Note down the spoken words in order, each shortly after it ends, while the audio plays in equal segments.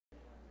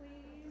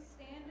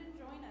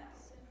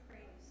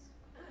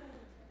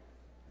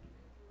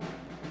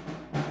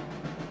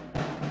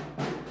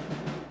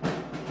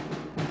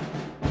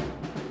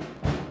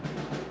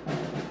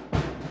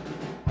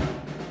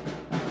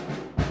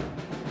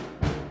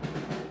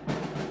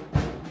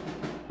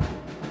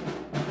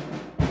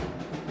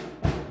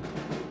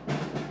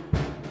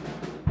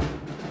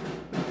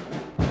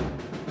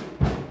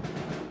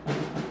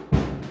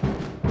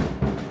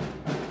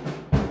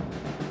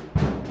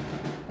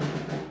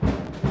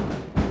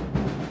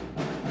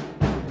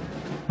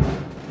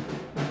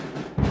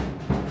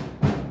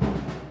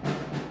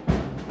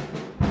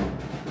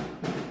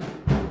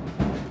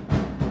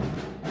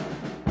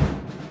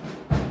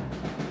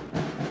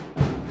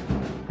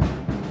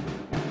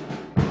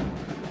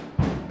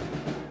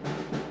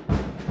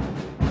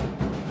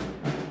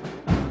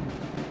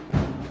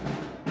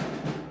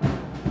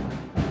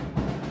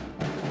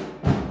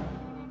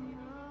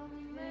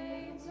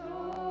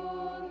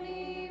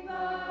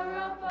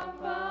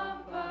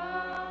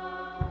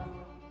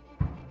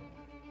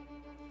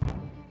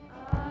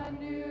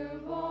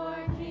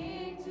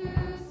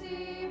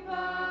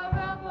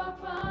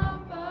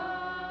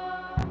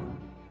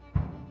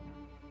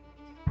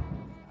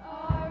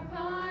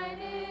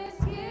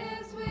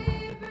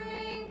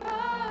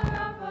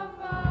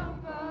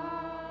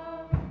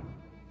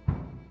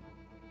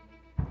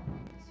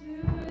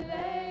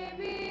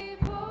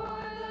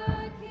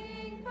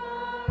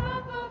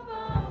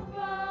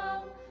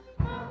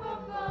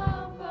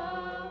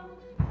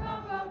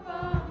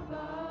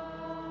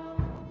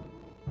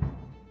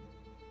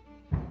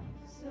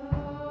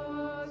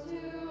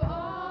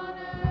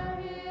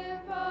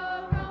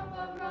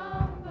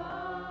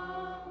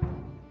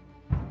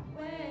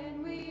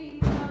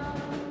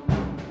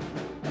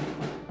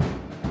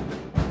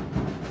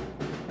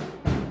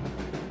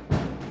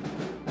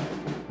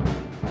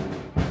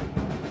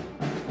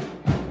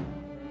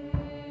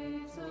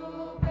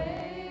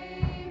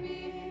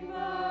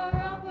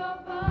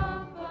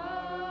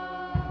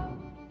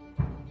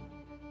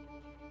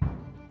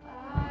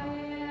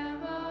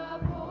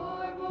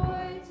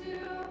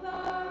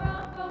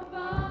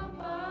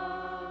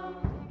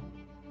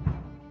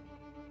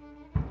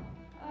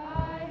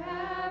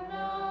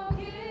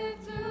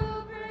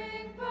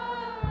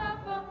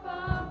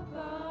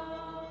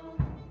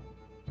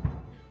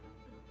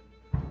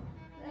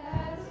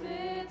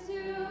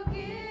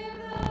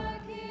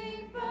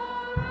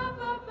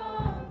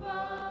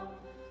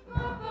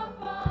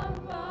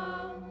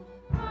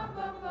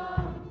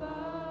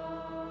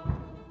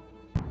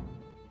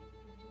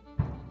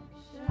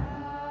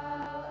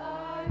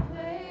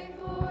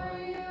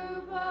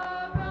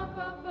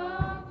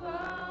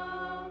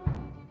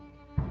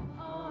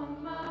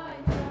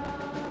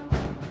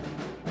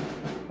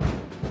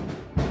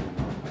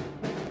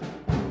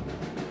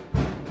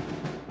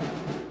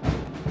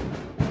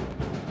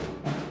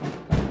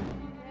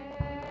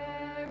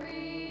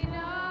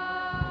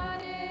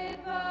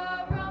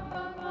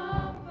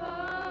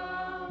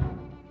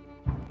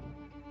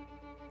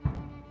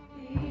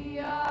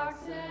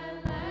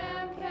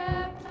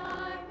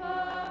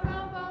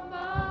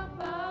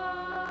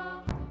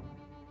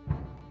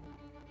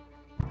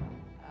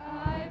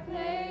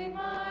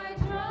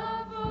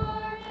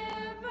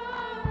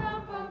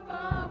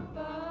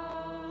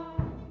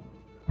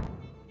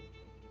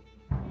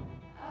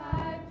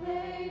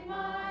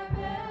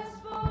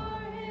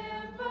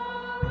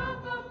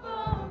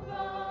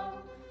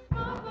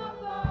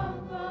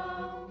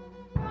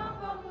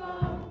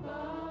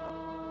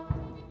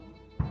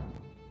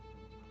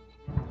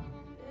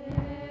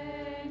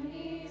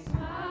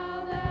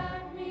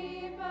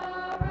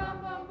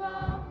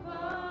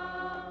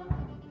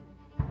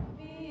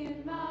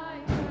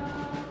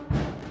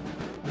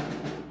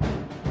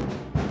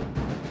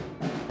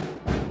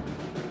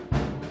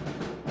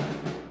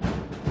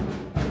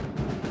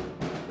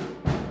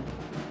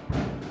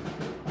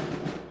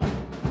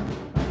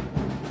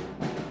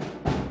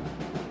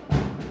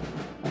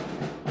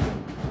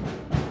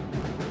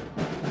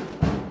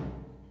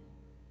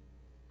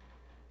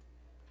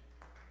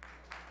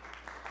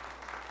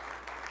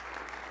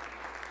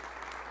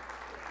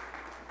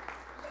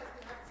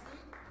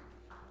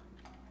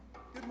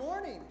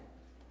morning.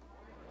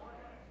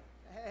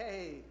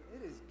 Hey,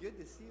 it is good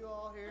to see you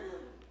all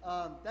here.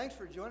 Thanks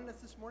for joining us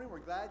this morning. We're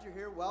glad you're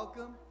here.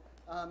 Welcome.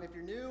 If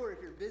you're new or if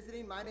you're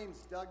visiting, my name's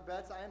Doug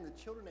Betts. I am the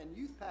children and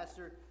youth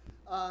pastor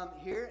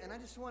here, and I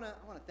just want to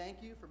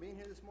thank you for being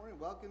here this morning.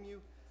 Welcome you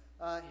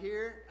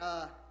here.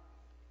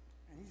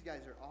 And these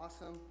guys are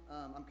awesome.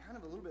 I'm kind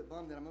of a little bit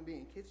bummed that I'm going to be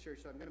in kids'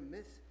 church, so I'm going to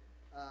miss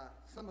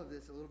some of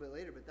this a little bit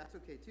later, but that's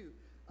okay too.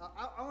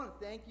 I want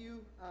to thank you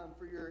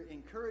for your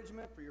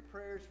encouragement, for your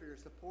prayers, for your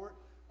support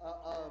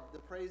of the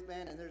praise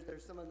band. And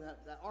there's some of them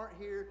that aren't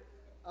here.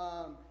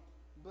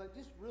 But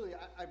just really,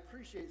 I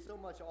appreciate so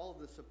much all of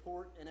the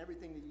support and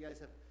everything that you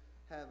guys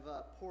have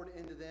poured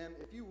into them.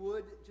 If you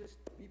would, just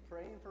be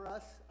praying for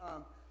us,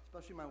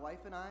 especially my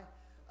wife and I,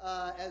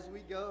 as we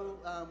go.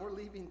 We're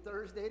leaving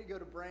Thursday to go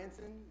to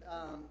Branson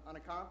on a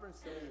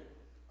conference. So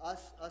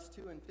us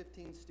two and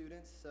 15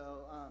 students. So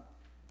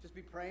just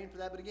be praying for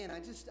that. But again,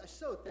 I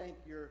so thank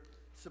your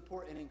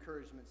support and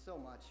encouragement so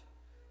much.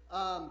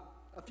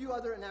 A few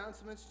other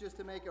announcements just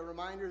to make a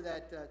reminder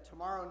that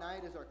tomorrow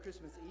night is our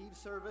Christmas Eve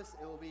service.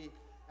 It will be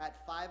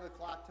at 5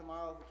 o'clock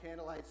tomorrow for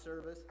candlelight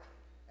service.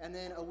 And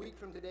then a week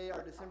from today,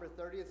 our December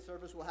 30th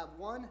service will have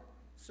one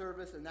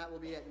service, and that will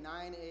be at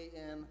 9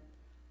 a.m.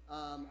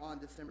 On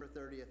December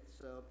 30th.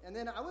 So, and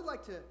then I would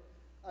like to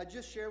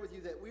just share with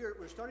you that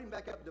we're starting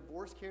back up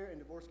divorce care and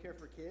divorce care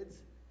for kids.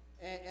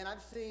 And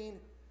I've seen,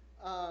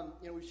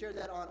 we've shared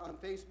that on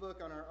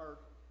Facebook, on our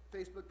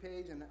Facebook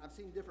page, and I've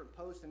seen different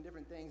posts and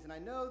different things. And I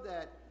know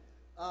that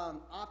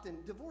often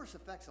divorce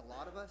affects a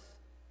lot of us.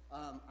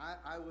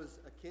 I was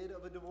a kid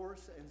of a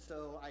divorce, and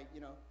so I,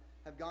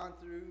 have gone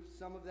through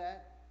some of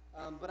that.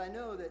 But I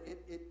know that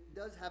it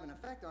does have an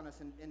effect on us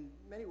in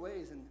many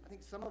ways. And I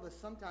think some of us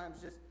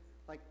sometimes just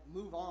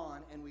move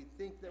on and we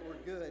think that we're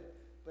good.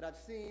 But I've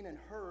seen and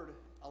heard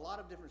a lot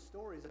of different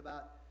stories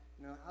about,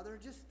 how there are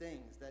just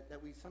things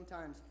that we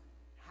sometimes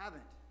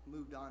haven't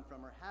moved on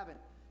from or haven't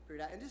figured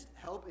out. And just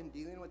help in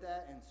dealing with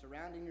that and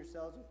surrounding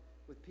yourselves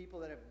with people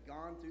that have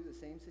gone through the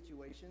same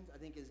situations, I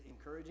think is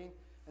encouraging.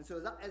 And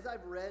so as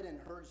I've read and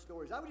heard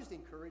stories, I would just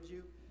encourage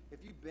you, if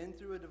you've been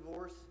through a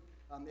divorce,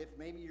 if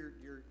maybe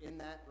you're in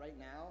that right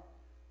now,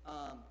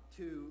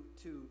 to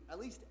at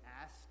least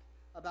ask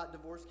about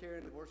divorce care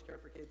and divorce care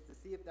for kids to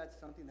see if that's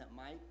something that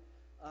might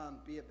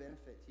be a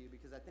benefit to you.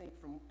 Because I think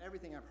from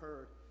everything I've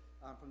heard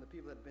from the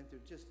people that have been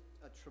through, just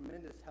a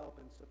tremendous help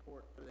and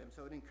support for them.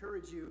 So I'd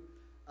encourage you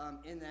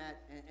in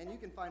that, and you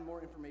can find more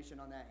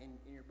information on that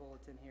in your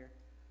bulletin here.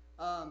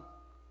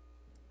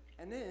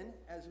 And then,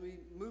 as we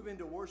move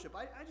into worship,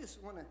 I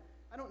just want to,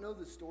 I don't know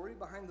the story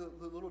behind the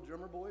little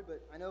drummer boy,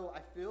 but I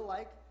feel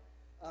like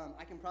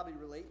I can probably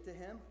relate to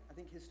him. I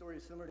think his story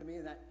is similar to me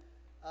in that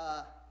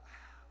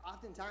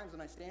oftentimes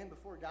when I stand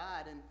before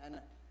God and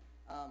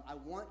I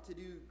want to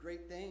do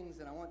great things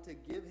and I want to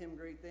give him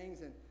great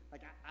things, and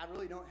I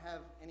really don't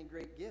have any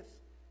great gifts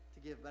to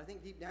give, but I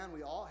think deep down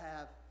we all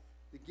have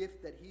the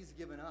gift that he's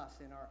given us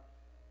in our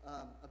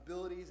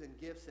abilities and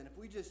gifts, and if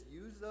we just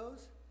use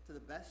those to the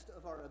best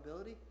of our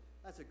ability,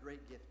 that's a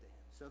great gift to him.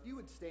 So if you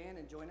would stand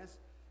and join us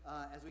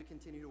as we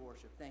continue to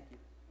worship. Thank you.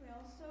 We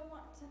also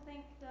want to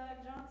thank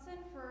Doug Johnson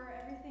for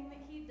everything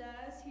that he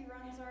does. He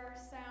runs our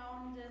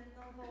sound and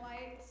the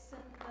lights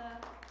and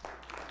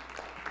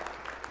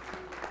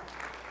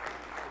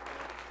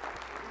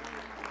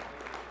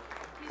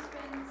he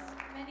spends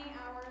many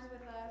hours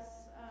with us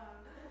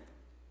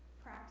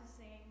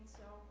practicing,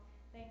 so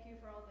thank you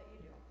for all that you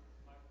do.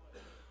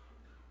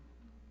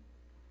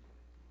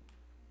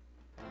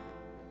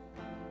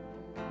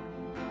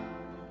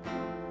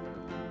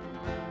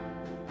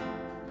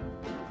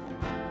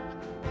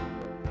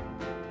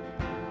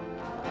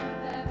 All of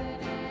heaven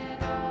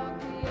and all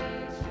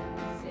creation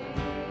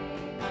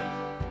sing.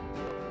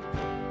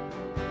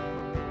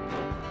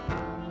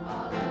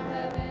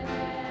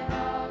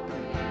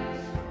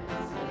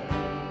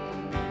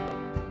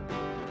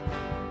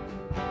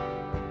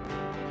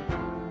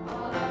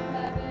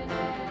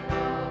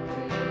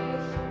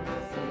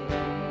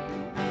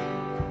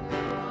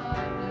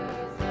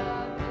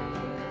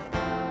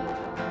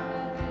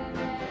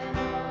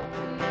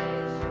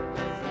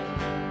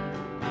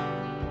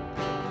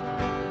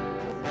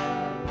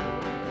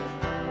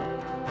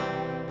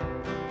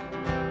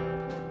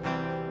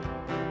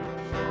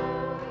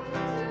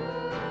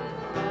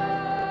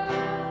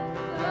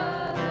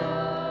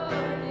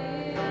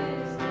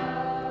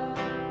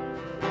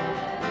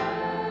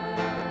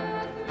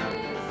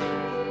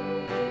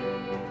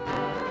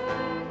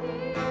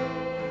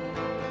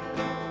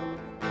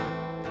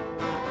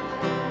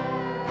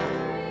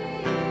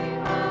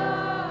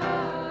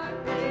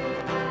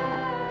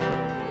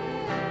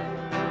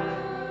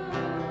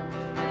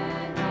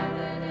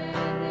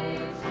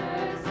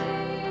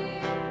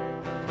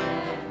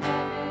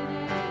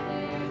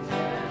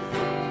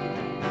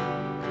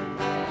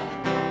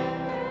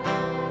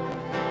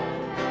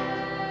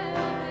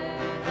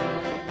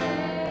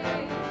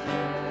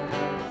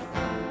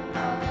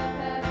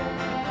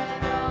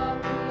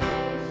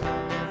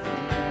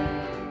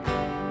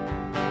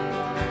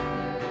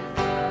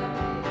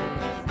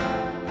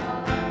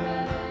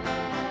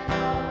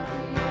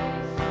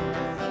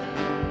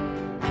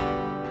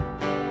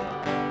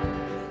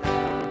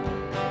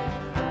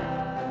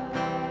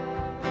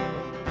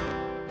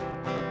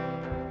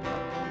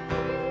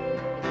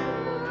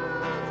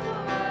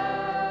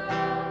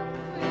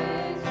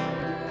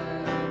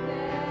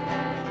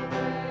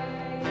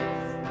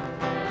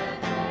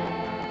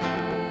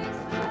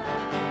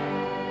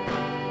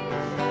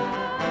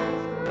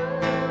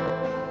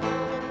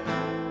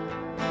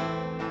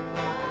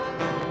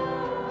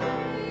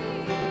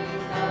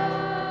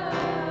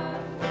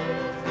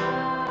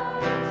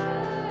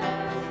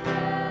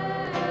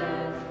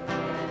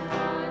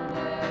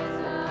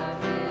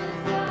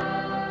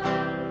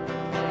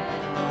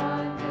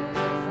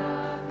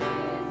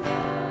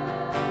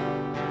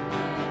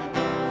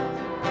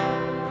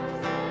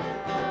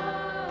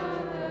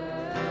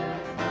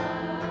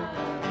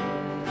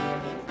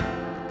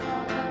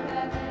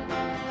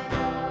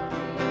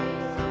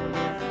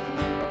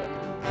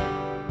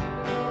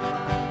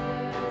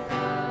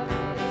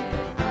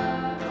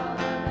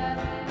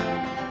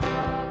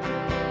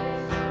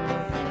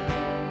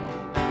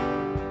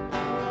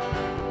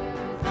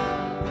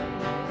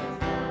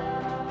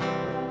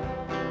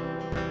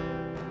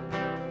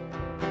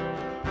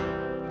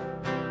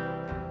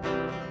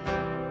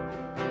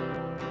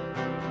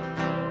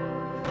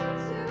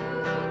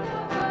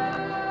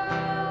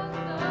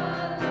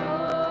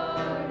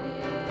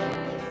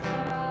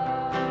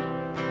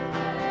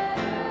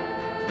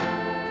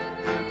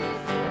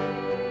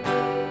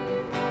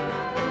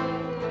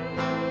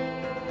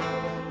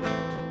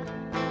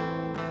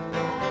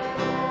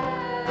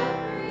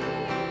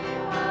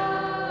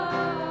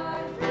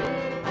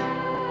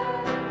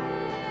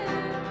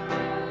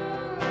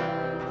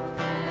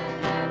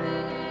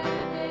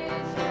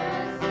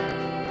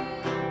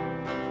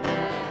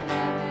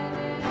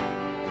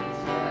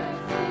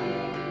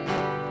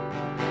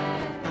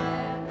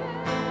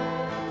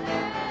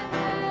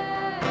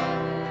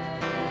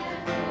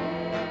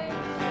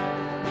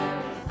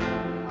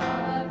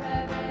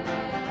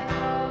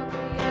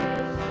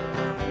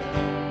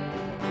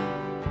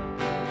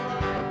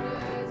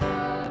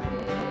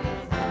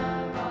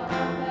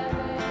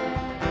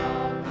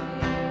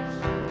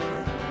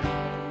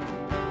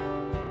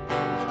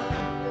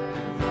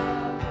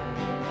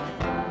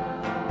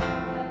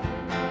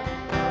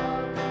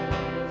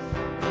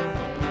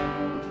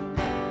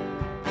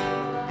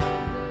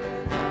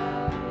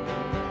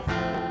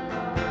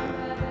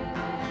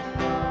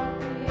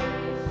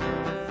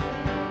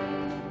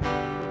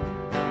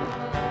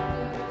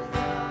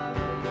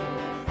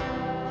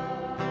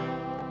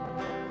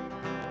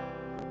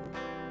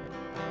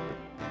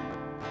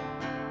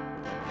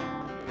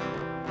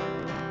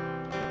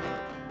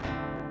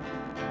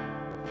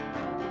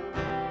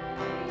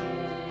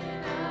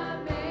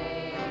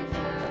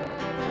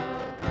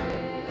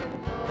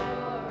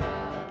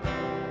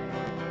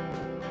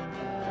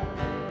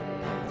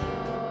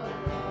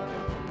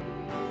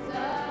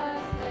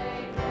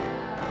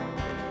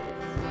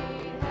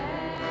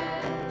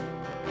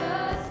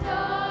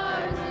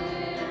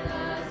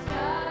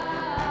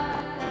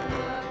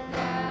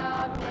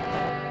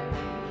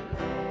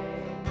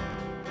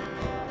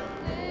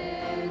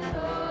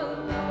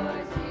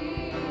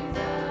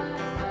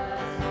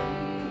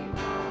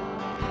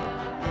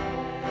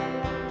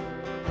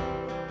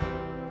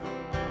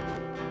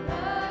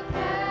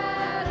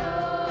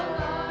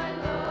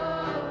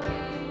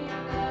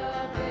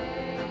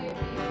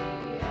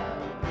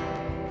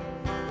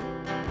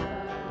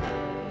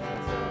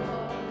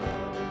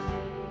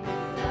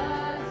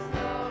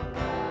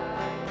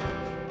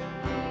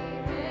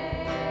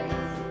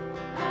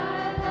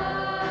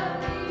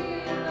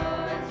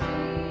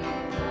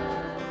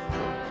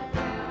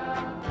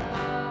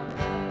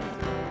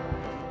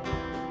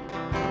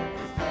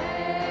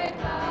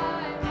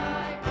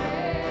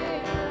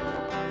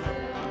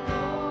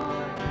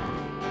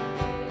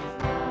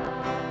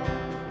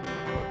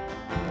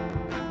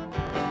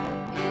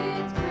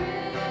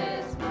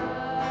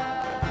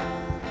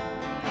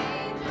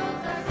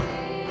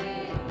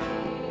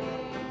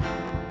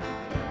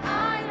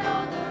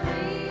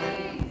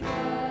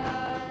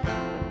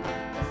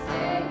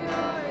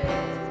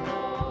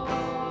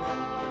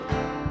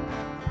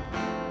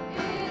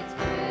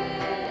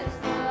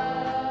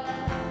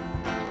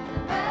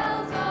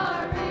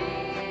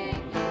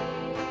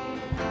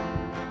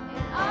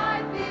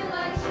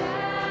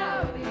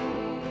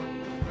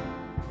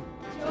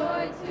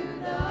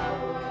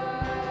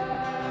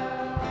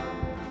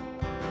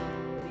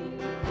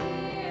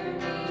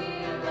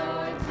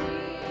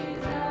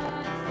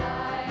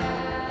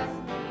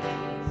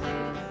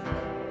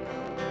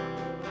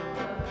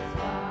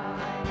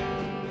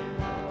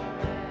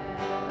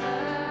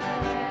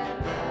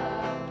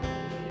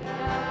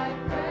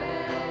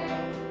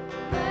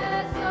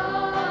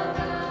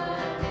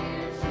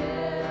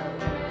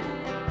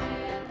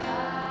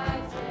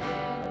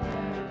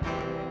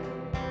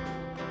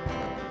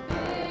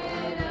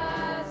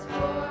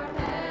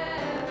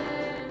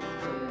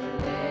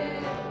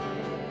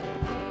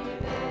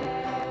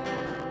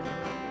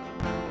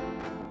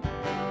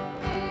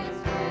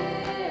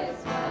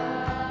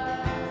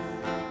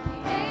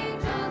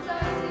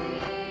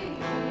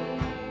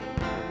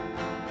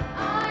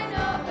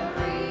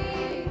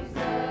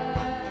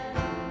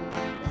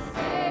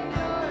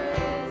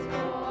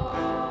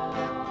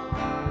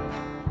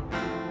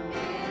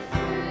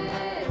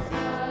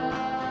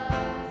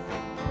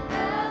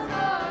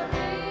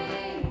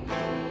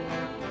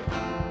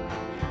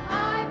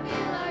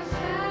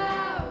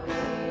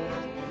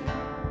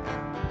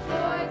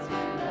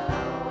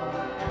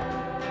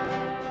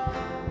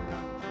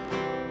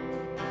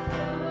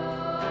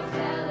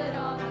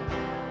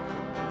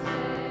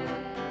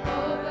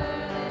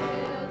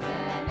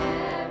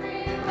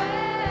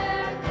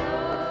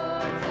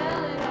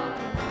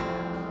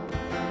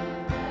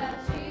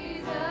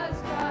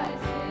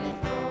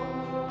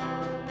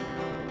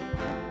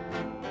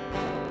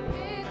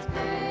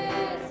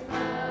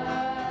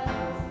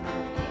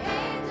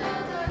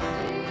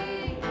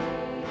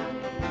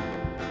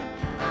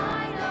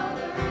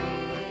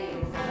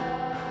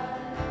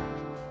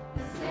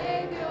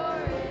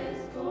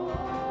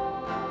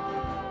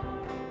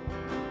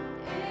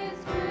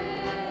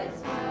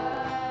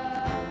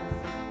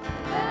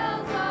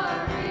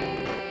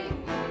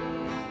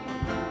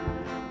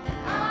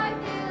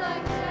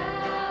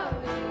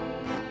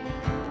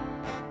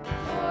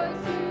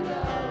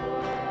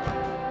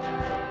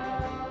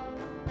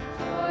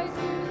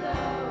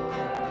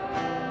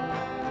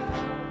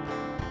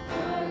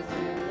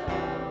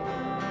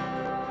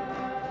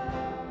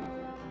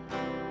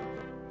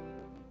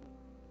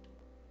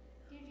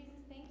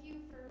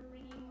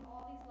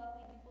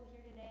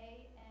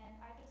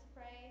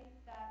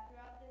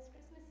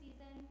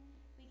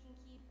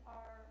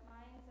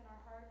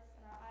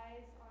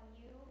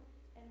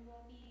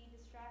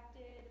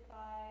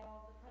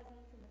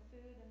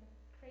 food and the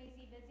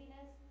crazy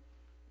busyness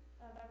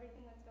of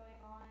everything that's going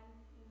on,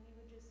 and we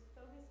would just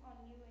focus on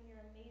you and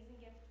your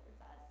amazing gift towards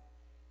us.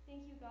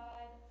 Thank you,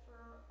 God,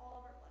 for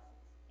all of our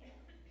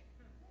blessings.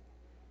 Amen.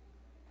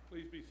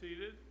 Please be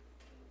seated.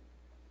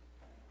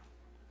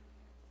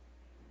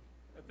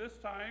 At this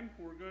time,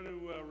 we're going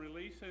to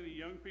release any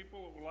young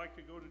people that would like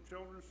to go to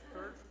children's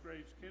church,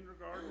 grades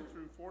kindergarten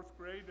through 4th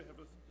grade, to have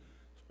a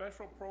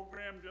special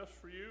program just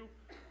for you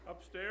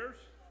upstairs.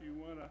 If you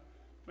want to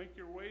make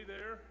your way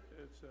there,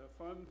 it's a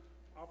fun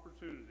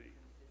opportunity.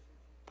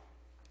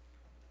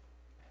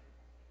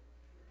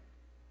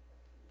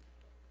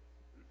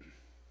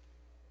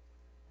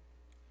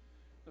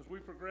 As we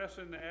progress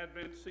in the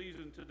Advent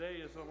season, today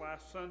is the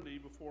last Sunday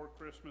before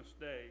Christmas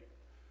Day.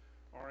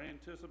 Our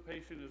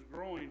anticipation is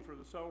growing for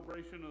the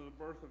celebration of the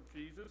birth of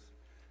Jesus.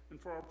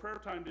 And for our prayer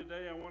time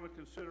today, I want to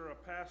consider a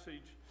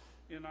passage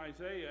in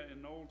Isaiah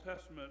in the Old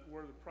Testament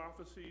where the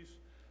prophecies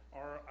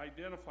are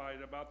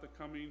identified about the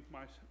coming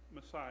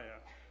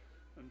Messiah.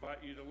 I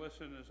invite you to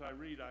listen as I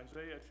read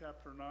Isaiah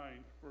chapter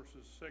 9,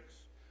 verses 6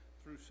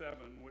 through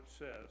 7, which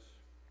says,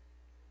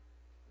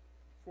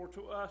 "For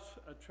to us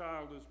a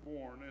child is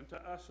born, and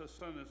to us a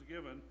son is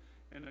given,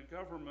 and the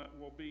government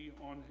will be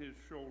on his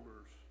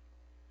shoulders.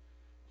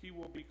 He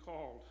will be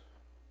called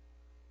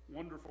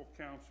Wonderful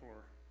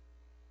Counselor,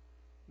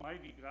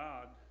 Mighty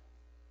God,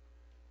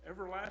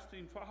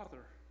 Everlasting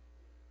Father,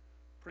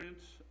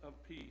 Prince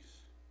of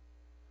Peace.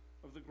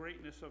 Of the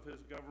greatness of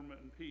his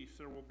government and peace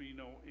there will be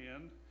no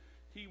end.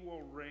 He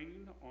will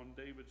reign on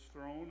David's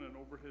throne and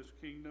over his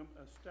kingdom,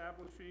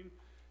 establishing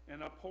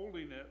and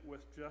upholding it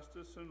with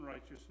justice and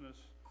righteousness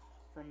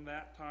from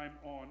that time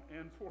on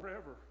and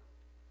forever.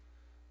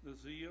 The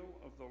zeal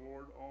of the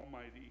Lord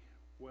Almighty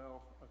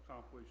will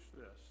accomplish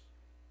this."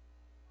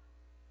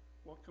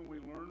 What can we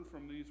learn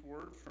from these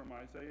words from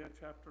Isaiah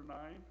chapter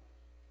 9?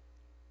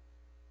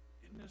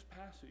 In this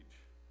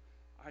passage,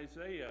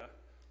 Isaiah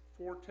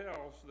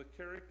foretells the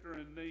character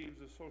and names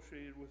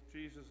associated with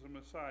Jesus the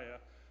Messiah,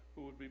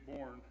 who would be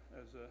born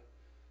as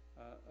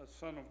a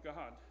son of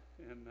God.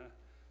 And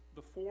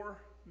the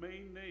four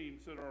main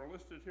names that are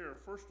listed here,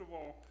 first of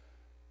all,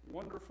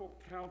 Wonderful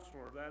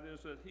Counselor, that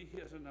is that he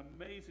is an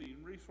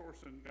amazing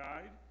resource and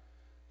guide.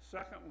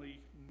 Secondly,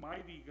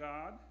 Mighty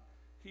God,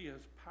 he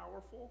is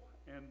powerful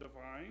and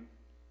divine.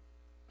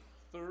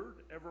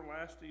 Third,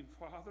 Everlasting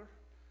Father,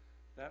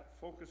 that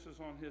focuses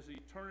on his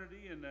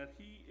eternity and that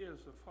he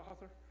is the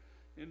Father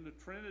in the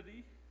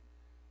Trinity.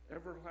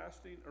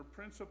 Everlasting, or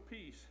Prince of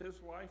Peace,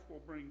 his life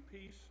will bring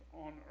peace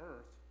on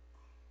earth.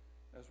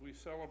 As we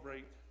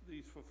celebrate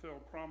these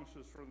fulfilled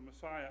promises for the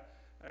Messiah,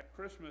 at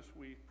Christmas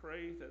we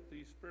pray that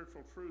these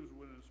spiritual truths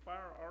would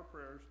inspire our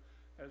prayers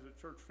as a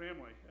church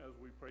family as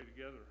we pray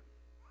together.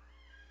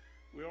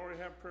 We already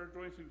have prayer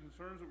joints and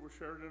concerns that were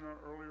shared in our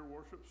earlier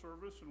worship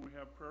service, and we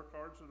have prayer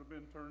cards that have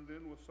been turned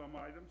in with some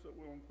items that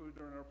we'll include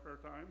during our prayer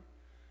time.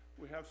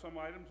 We have some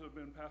items that have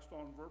been passed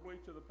on verbally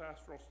to the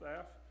pastoral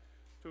staff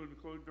to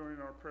include during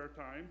our prayer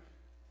time,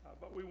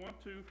 but we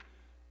want to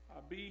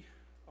be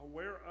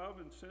aware of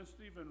and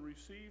sensitive and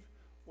receive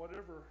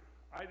whatever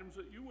items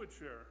that you would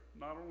share,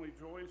 not only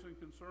joys and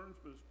concerns,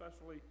 but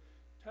especially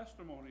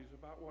testimonies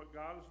about what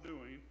God is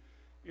doing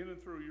in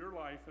and through your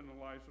life and the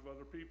lives of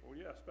other people.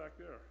 Yes, back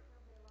there.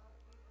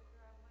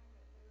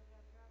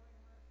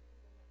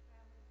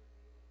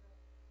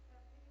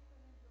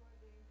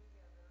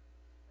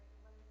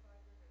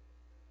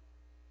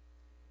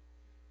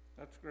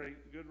 That's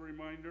great. Good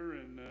reminder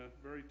and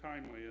very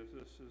timely, as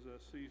this is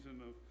a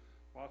season of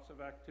lots of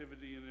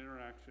activity and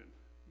interaction.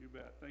 You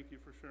bet. Thank you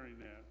for sharing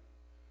that.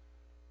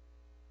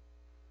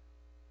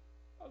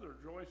 Other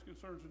joys,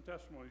 concerns, and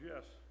testimonies.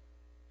 Yes.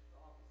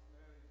 The office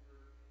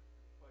manager at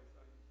the place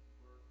I used to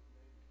work,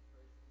 named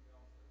Tracy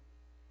Nelson.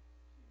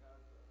 She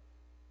has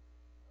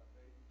a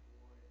baby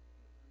boy and a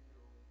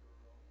 3-year-old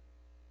girl.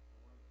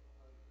 Her wonderful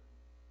husband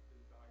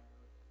is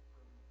diagnosed with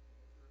terminal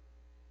cancer.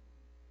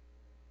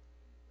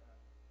 He's back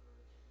to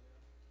prayers for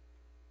them.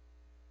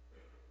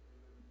 They live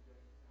in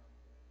Jamestown,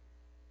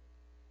 Kansas.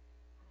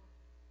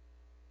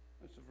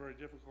 It's a very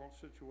difficult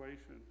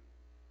situation.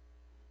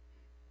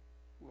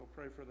 We'll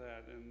pray for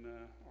that, and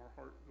our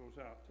heart goes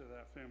out to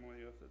that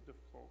family with a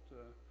difficult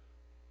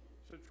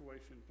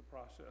situation to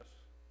process.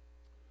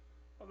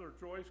 Other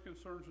joys,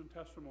 concerns, and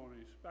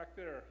testimonies. Back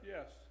there,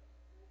 yes.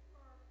 For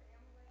our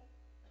family.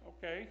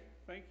 Okay,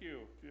 thank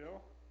you,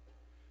 Jill.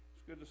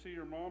 It's good to see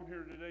your mom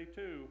here today,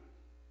 too.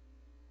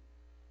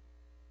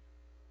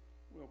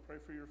 We'll pray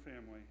for your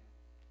family.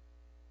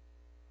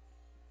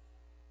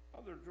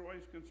 Other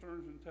joys,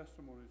 concerns, and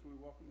testimonies. We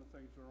welcome the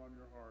things that are on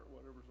your heart.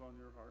 Whatever's on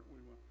your heart,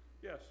 we want.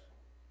 Yes.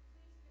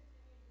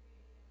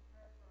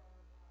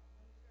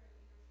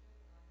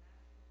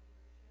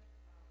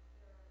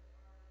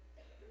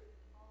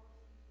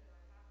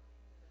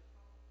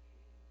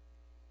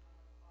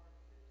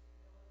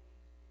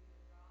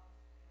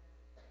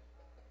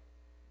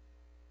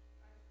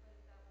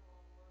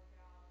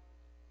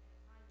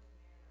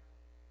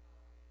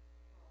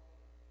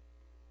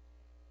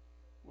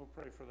 We'll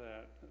pray for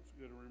that. That's a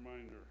good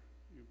reminder.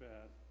 You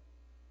bet.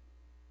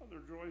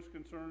 other joys,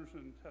 concerns,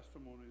 and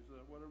testimonies,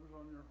 whatever's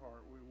on your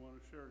heart, we want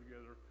to share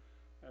together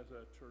as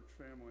a church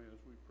family as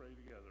we pray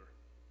together.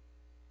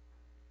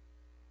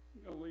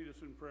 I'm going to lead us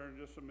in prayer in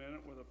just a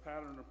minute with a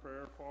pattern of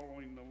prayer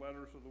following the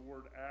letters of the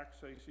word acts,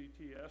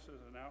 A-C-T-S,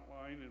 as an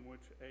outline in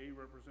which A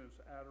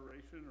represents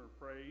adoration or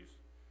praise,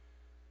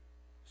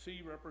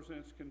 C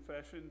represents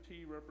confession,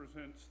 T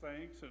represents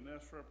thanks, and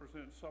S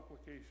represents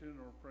supplication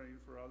or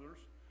praying for others.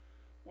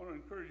 I want to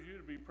encourage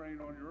you to be praying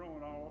on your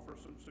own. I'll offer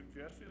some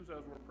suggestions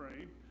as we're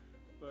praying,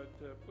 but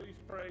please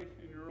pray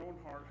in your own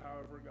heart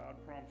however God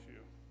prompts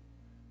you.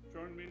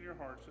 Join me in your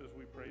hearts as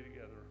we pray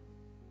together.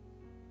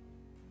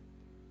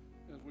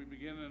 As we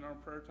begin in our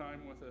prayer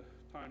time with a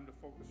time to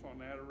focus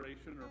on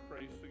adoration or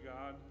praise to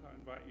God, I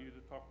invite you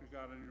to talk to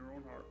God in your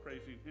own heart,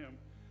 praising Him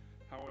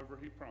however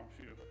He prompts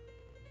you.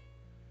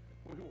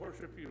 We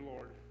worship you,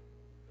 Lord.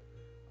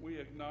 We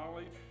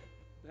acknowledge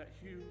that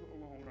you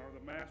alone are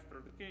the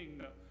Master, the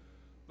King,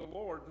 the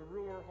Lord, the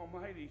Ruler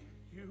Almighty.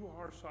 You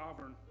are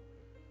sovereign.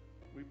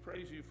 We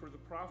praise you for the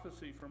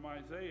prophecy from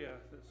Isaiah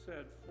that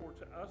said, "For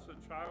to us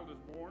a child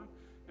is born,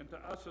 and to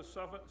us a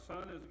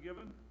son is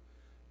given.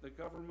 The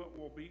government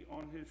will be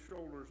on his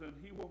shoulders, and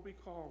he will be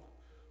called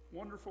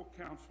Wonderful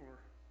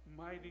Counselor,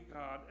 Mighty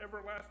God,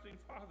 Everlasting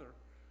Father,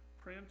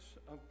 Prince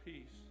of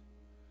Peace.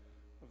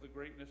 Of the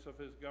greatness of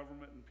his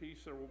government and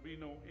peace there will be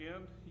no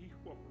end. He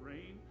will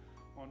reign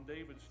on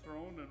David's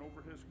throne and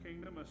over his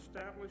kingdom,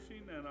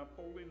 establishing and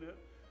upholding it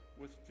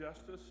with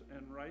justice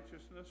and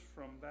righteousness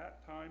from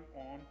that time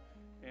on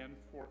and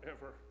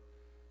forever.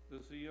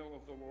 The zeal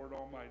of the Lord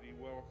Almighty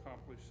will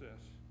accomplish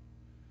this."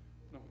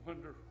 No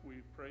wonder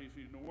we praise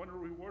you. No wonder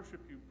we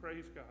worship you.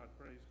 Praise God.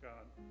 Praise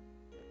God.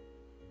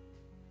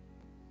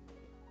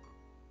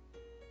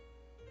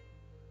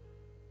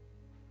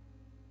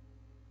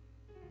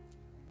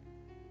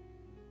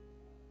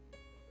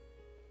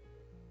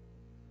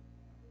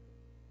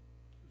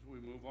 As we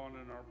move on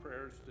in our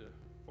prayers to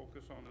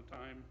focus on a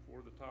time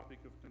for the topic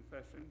of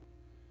confession,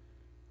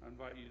 I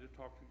invite you to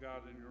talk to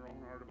God in your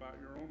own heart about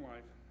your own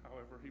life,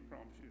 however He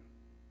prompts you.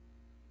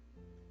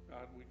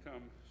 God, we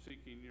come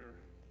seeking your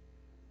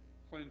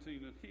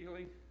cleansing and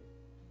healing.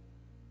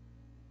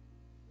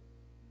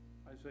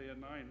 Isaiah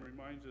 9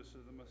 reminds us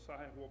that the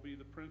Messiah will be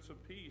the Prince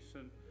of Peace,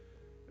 and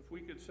if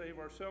we could save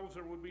ourselves,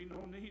 there would be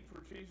no need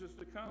for Jesus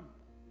to come.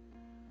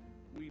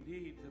 We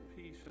need the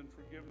peace and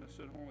forgiveness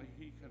that only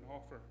He can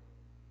offer.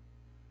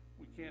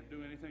 We can't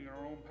do anything in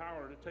our own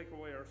power to take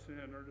away our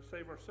sin or to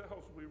save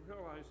ourselves. We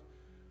realize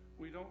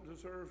we don't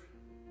deserve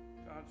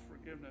God's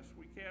forgiveness.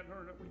 We can't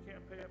earn it. We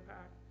can't pay it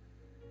back.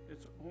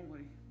 It's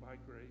only by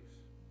grace.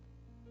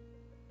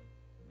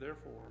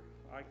 Therefore,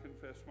 I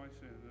confess my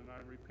sin, and I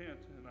repent,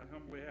 and I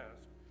humbly ask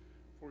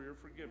for your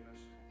forgiveness,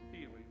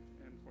 healing,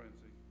 and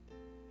cleansing.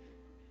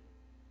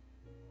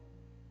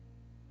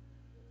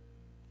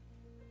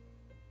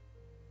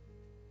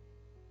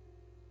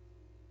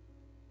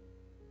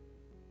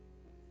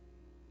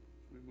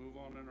 As we move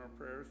on in our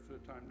prayers to a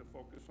time to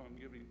focus on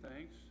giving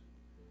thanks,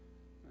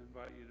 I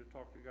invite you to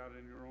talk to God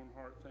in your own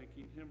heart,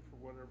 thanking Him for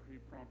whatever He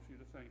prompts you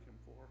to thank Him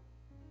for.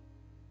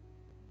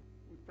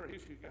 We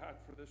praise you, God,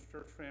 for this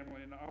church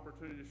family and the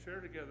opportunity to share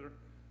together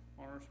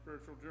on our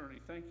spiritual journey.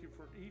 Thank you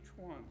for each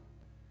one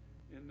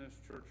in this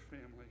church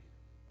family.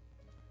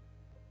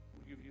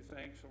 We give you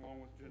thanks along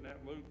with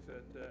Jeanette Luke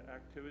that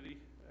activity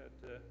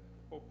at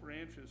Hope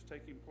Ranch is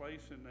taking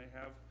place, and they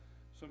have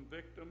some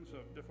victims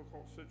of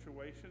difficult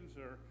situations.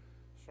 They're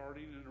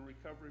starting in a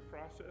recovery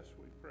process.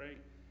 We pray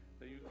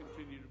that you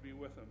continue to be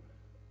with them.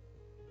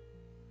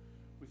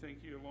 We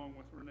thank you along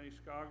with Renee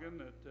Scoggin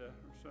that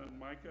her son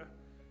Micah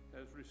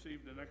has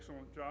received an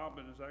excellent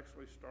job and has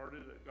actually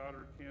started at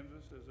Goddard,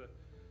 Kansas as a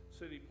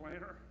city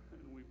planner.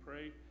 And we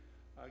pray,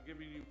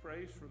 giving you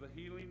praise for the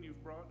healing you've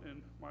brought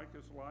in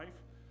Micah's life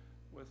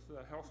with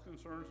health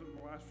concerns in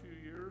the last few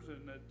years,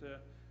 and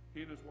that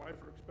he and his wife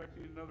are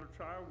expecting another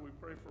child. We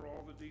pray for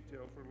all the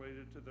details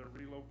related to their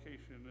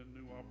relocation and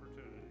new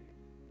opportunity.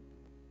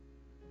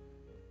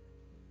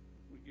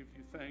 We give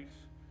you thanks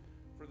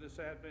for this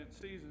Advent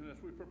season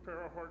as we prepare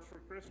our hearts for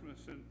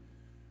Christmas, and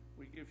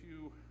we give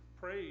you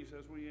praise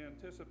as we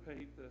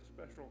anticipate the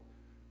special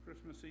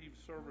Christmas Eve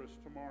service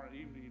tomorrow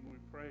evening. We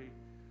pray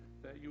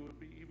that you would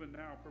be even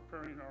now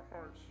preparing our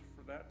hearts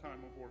for that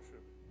time of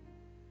worship.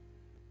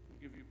 We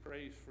give you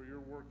praise for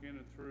your work in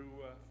and through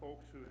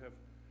folks who have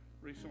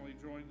recently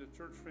joined the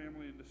church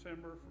family in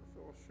December, for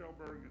Phyllis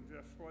Shelberg and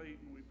Jeff Slate,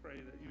 and we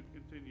pray that you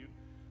continue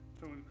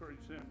to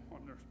encourage them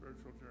on their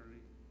spiritual journey.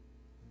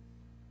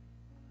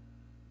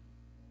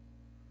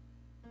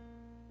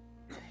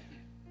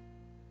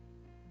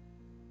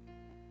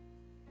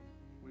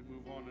 We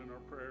move on in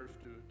our prayers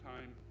to a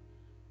time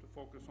to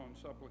focus on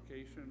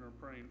supplication or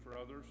praying for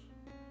others.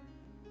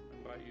 I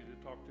invite you to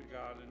talk to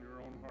God in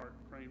your own heart,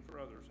 praying for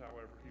others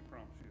however He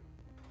prompts you.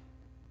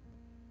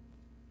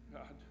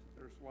 God,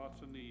 there's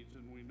lots of needs,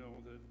 and we know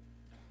that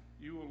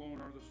you alone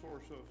are the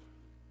source of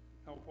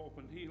help, hope,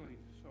 and healing.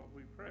 So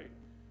we pray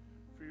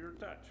for your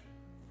touch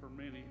for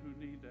many who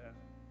need that.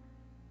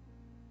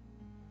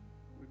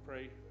 We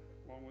pray,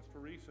 along with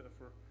Teresa,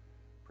 for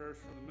prayers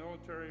for the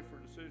military,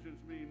 for decisions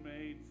being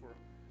made, for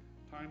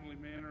timely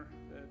manner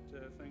that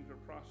things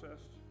are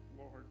processed.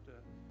 Lord,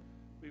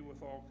 be with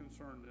all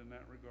concerned in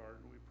that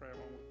regard. We pray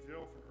along with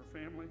Jill for her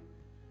family.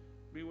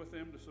 Be with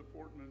them to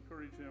support and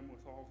encourage them with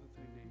all that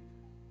they need.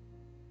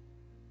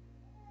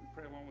 We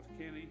pray along with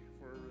Kenny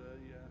for the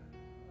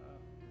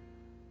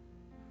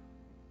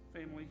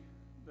family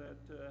that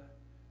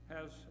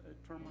has a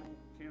terminal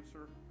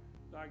cancer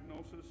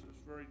diagnosis.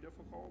 It's very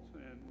difficult,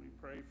 and we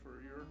pray for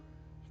your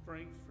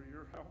strength, for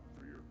your help,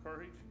 for your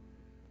courage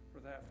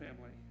for that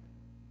family.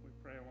 We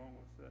pray along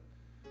with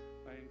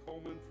Diane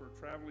Coleman for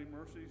traveling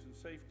mercies and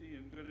safety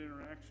and good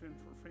interaction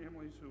for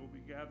families who will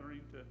be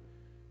gathering to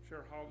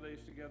share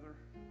holidays together.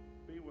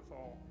 Be with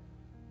all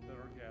that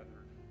are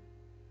gathered.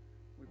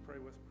 We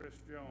pray with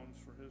Chris Jones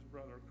for his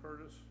brother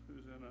Curtis,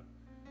 who's in a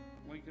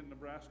Lincoln,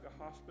 Nebraska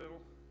hospital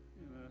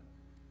in a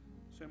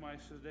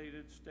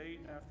semi-sedated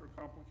state after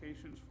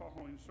complications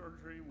following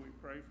surgery. We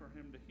pray for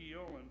him to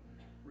heal and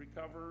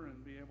recover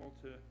and be able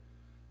to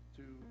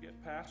get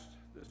past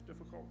this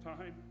difficult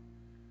time.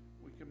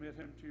 We commit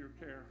him to your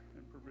care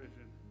and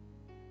provision.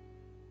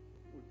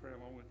 We pray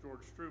along with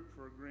George Stroop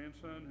for a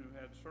grandson who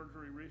had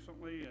surgery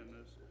recently and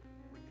is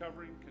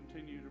recovering.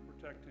 Continue to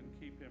protect and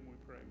keep him, we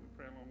pray. We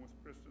pray along with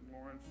Kristen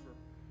Lawrence for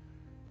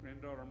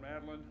granddaughter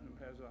Madeline, who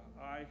has an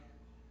eye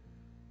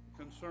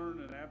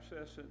concern and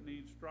abscess that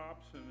needs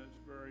drops, and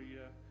it's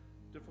very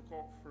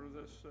difficult for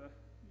this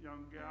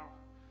young gal.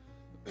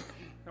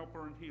 Help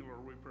her and heal her,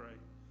 we pray.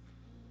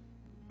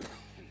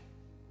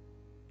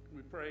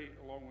 We pray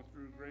along with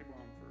Drew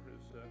Graybon for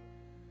his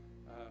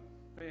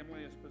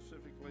family, and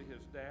specifically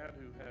his dad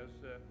who has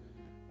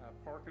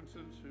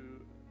Parkinson's,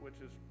 which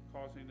is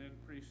causing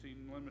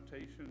increasing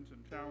limitations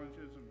and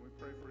challenges, and we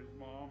pray for his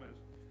mom as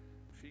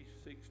she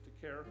seeks to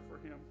care for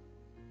him.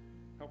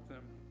 Help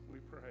them, we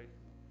pray.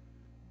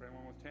 Pray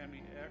along with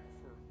Tammy Eck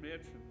for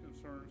Mitch and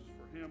concerns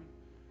for him.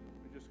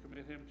 We just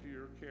commit him to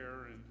your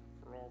care and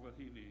for all that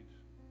he needs.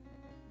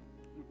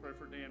 We pray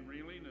for Dan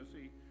Reeling as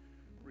he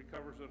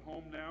recovers at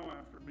home now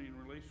after being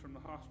released from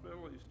the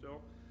hospital. He's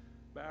still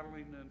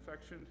battling the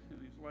infection in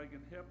his leg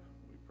and hip.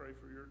 We pray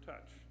for your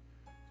touch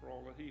for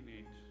all that he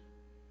needs.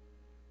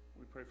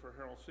 We pray for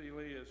Harold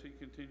Seeley as he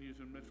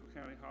continues in Mitchell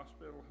County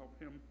Hospital. Help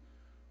him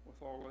with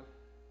all that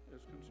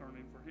is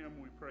concerning for him.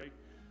 We pray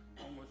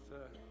along with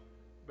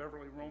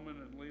Beverly Roman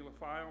and Leela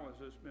File, as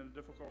it's been a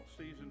difficult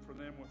season for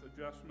them with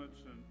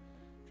adjustments and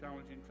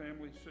challenging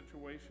family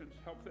situations.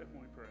 Help them,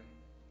 we pray.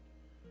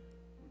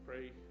 We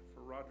pray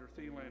for Roger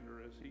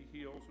Thielander as he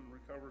heals and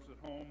recovers at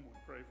home. We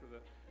pray for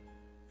the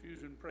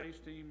Fusion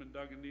Praise Team and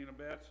Doug and Dina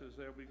Betts as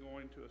they'll be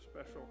going to a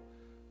special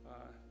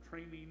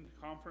training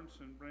conference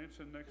in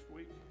Branson next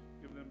week.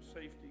 Give them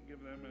safety,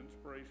 give them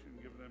inspiration,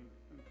 give them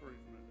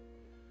encouragement.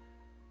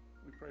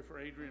 We pray for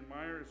Adrian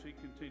Meyer as he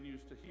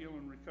continues to heal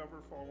and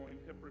recover following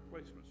hip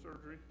replacement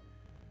surgery.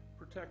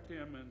 Protect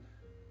him and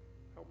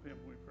help him,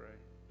 we pray.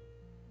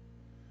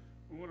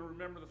 We want to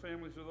remember the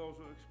families of those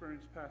who have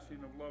experienced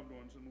passing of loved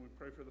ones, and we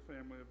pray for the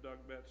family of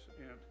Doug Betts'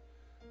 aunt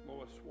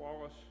Lois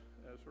Wallace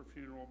as her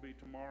funeral will be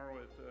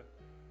tomorrow at the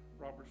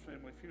Roberts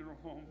Family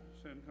Funeral Home.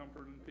 Send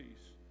comfort and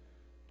peace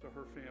to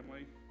her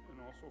family, and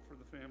also for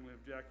the family of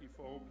Jackie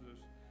Phobes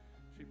as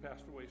she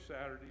passed away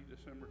Saturday,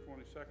 December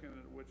 22nd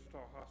at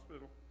Wichita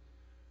Hospital.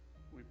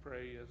 We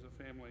pray as the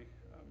family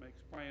makes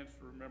plans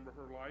to remember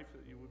her life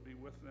that you would be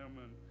with them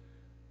and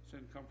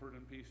send comfort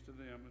and peace to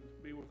them, and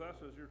be with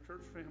us as your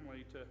church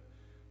family to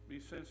be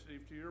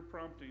sensitive to your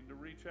prompting to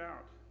reach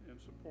out and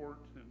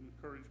support and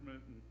encouragement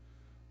and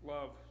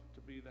love,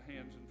 to be the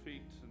hands and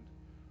feet and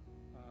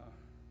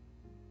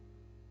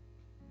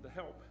the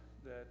help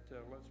that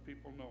lets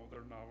people know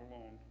they're not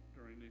alone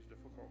during these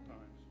difficult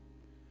times.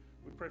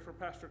 We pray for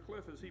Pastor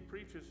Cliff as he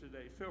preaches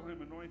today. Fill him,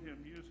 anoint him,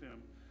 use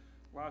him.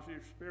 Allow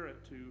your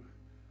Spirit to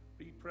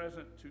be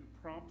present to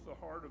prompt the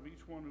heart of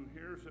each one who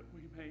hears, that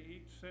we may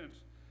each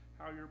sense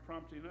how you're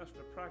prompting us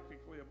to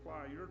practically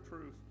apply your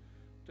truth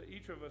to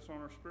each of us on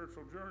our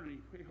spiritual journey.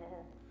 We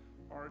all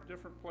are at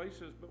different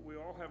places, but we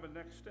all have a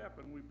next step,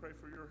 and we pray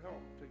for your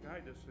help to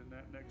guide us in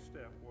that next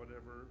step,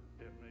 whatever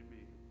it may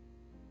be.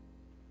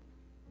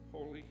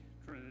 Holy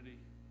Trinity,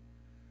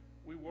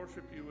 we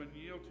worship you and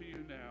yield to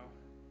you now.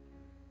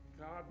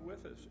 God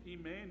with us,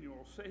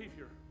 Emmanuel,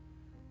 Savior,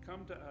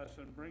 come to us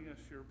and bring us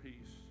your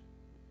peace.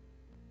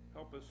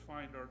 Help us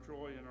find our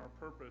joy and our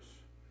purpose.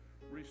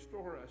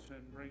 Restore us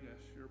and bring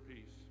us your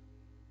peace.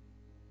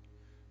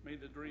 May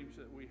the dreams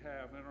that we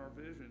have and our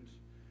visions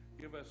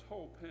give us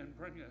hope and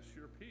bring us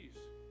your peace.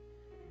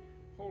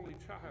 Holy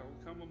Child,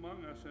 come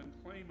among us and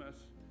claim us,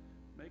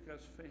 make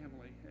us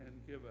family, and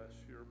give us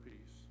your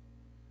peace.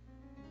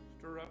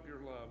 Stir up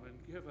your love and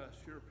give us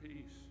your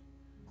peace.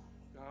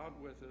 God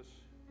with us,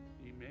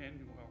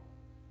 Emmanuel,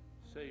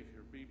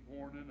 Savior, be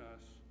born in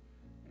us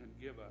and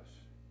give us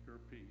your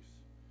peace.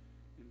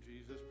 In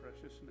Jesus'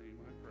 precious name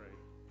I pray.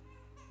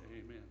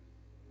 Amen.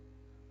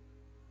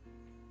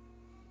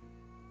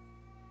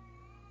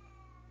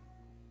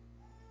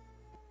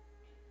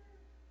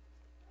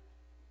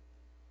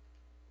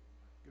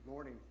 Good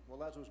Morning.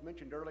 Well, as was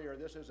mentioned earlier,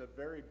 this is a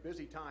very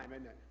busy time,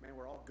 isn't it? Man,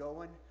 we're all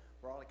going.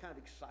 We're all kind of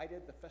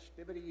excited. The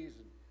festivities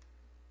and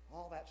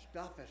all that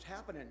stuff is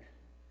happening.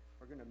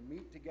 We're going to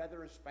meet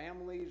together as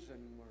families,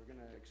 and we're going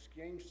to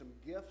exchange some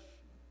gifts.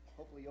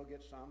 Hopefully you'll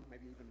get some,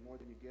 maybe even more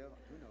than you give.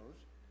 Who knows?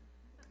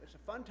 It's a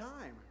fun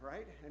time,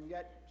 right? And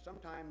yet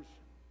sometimes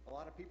a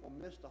lot of people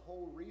miss the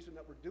whole reason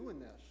that we're doing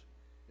this.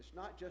 It's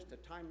not just a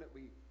time that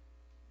we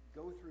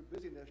go through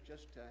busyness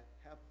just to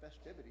have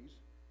festivities.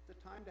 It's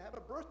a time to have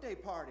a birthday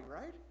party,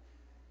 right?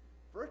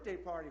 Birthday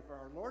party for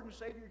our Lord and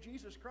Savior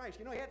Jesus Christ.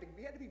 You know, he had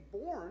to be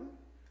born,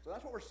 so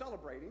that's what we're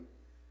celebrating.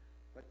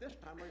 But this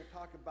time we're going to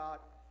talk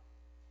about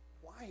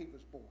why he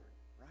was born,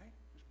 right?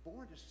 He was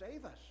born to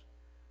save us.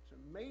 It's an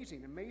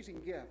amazing, amazing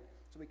gift.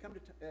 So we come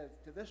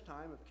to this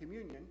time of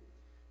communion,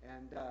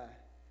 and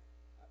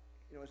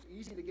you know, it's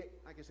easy to get,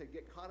 like I said,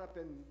 get caught up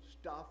in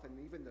stuff and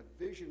even the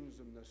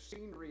visions and the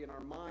scenery in our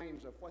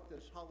minds of what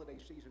this holiday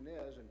season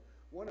is. And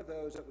one of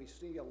those that we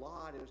see a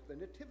lot is the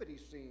nativity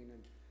scene.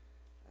 And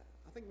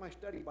I think my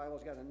study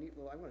Bible's got a neat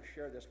little, I'm going to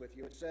share this with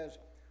you. It says,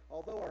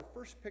 although our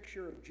first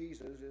picture of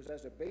Jesus is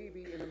as a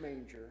baby in a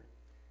manger,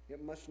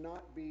 it must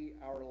not be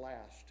our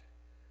last.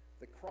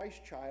 The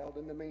Christ child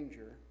in the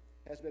manger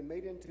has been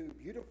made into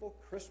beautiful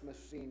Christmas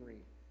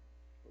scenery,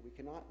 but we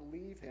cannot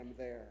leave him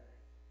there.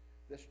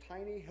 This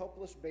tiny,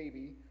 helpless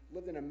baby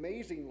lived an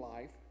amazing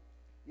life,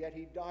 yet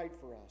he died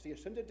for us. He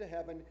ascended to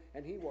heaven,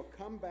 and he will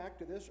come back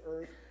to this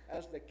earth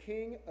as the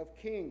King of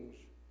Kings.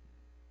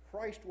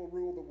 Christ will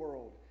rule the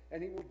world,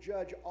 and he will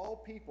judge all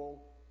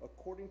people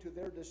according to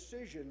their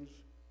decisions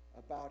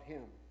about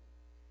him.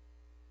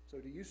 So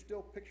do you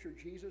still picture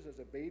Jesus as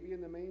a baby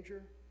in the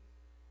manger,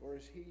 or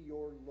is he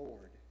your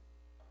Lord?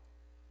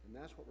 And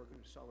that's what we're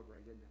going to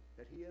celebrate, isn't it?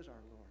 That he is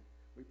our Lord.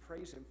 We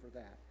praise him for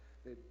that.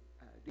 The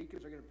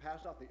deacons are going to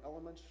pass out the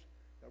elements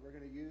that we're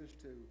going to use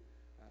to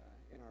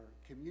in our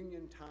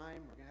communion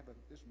time. We're going to have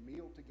this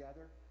meal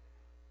together.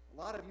 A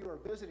lot of you are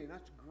visiting.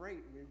 That's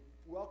great. We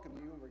welcome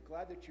you, and we're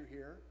glad that you're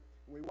here.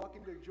 And we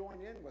welcome you to join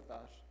in with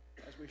us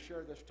as we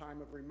share this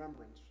time of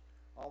remembrance.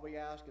 All we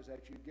ask is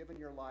that you've given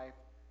your life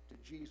to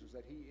Jesus,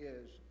 that he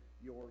is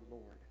your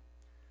Lord.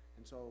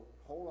 And so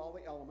hold all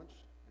the elements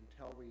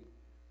until we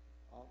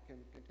all can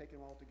take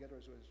them all together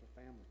as a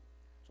family.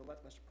 So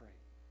let's pray.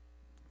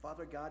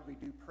 Father God, we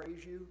do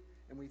praise you,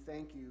 and we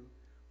thank you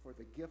for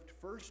the gift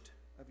first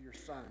of your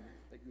Son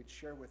that you would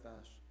share with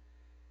us,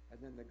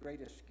 and then the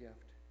greatest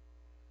gift,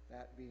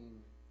 that being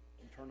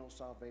eternal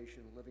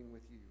salvation, living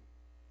with you.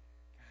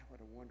 God,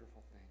 what a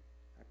wonderful thing.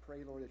 I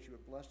pray, Lord, that you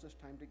would bless this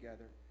time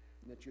together,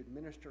 and that you would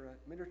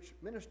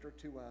minister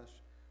to us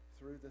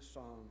through the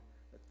song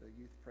that the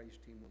youth praise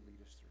team will lead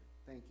us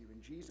through. Thank you.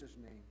 In Jesus'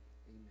 name,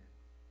 amen.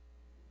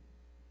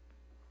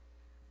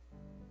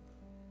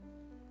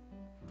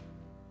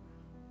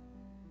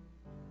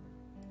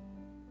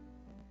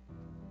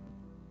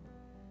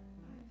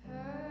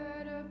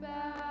 Heard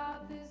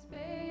about this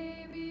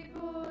baby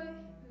boy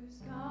who's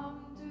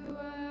come to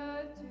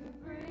earth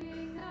to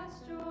bring us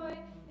joy,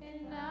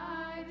 and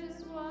I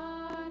just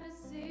want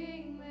to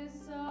sing this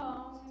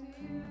song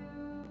to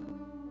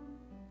you.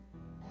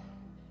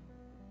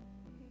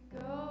 It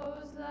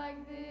goes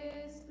like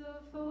this: the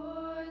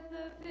fourth,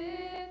 the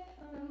fifth,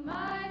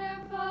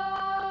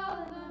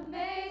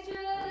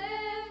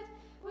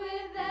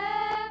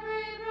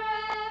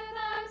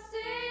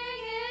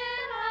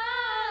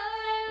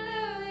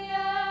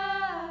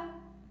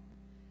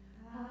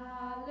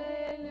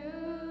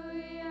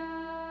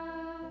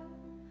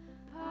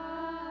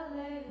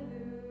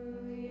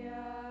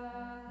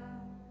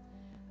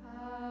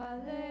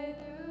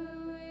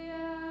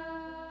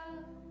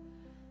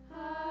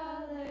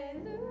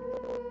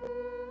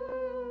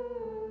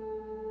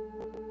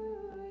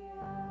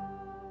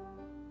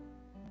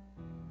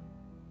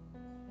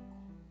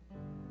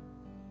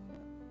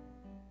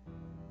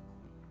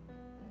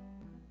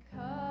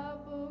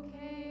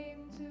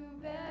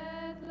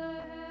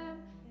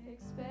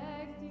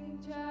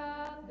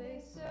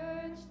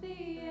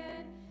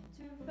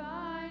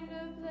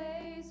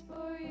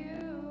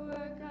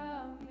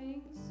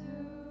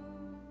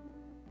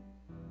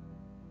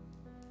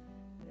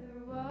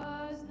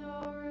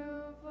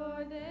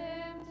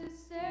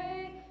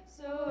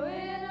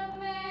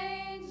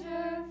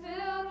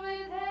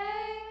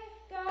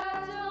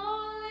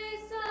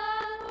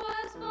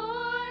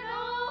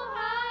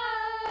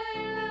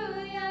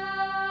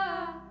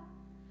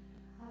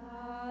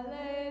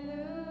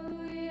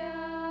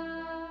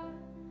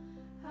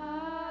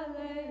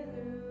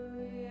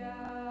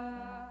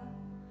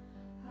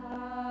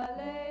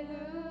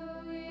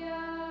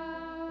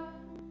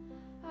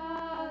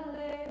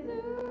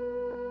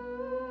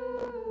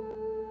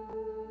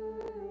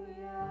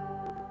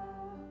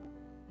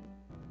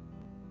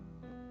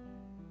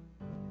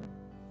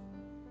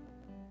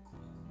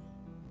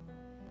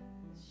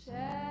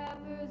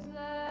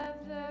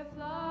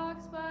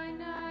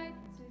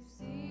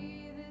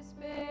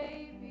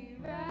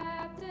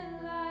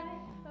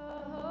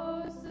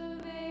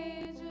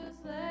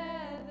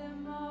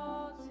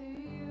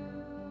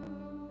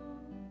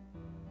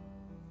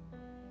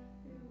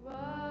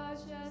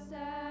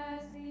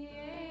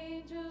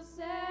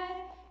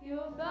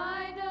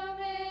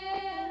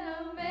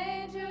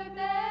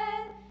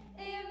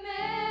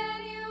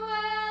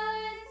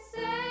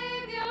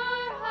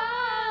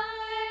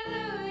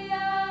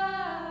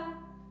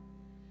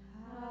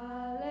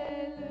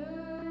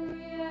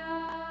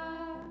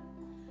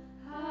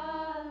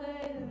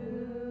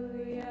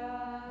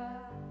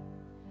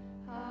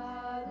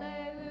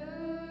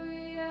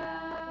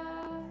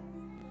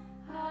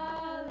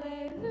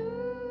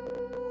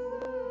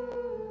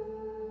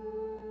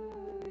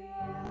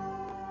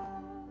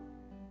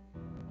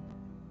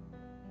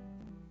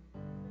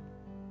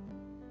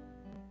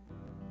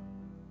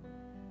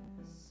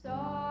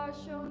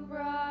 star shone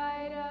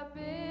bright up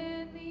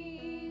in the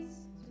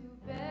east. To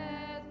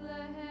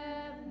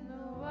Bethlehem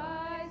the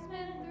wise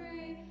men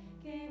three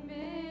came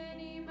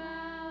many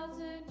miles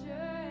and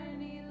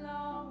journeyed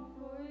long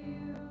for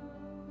you.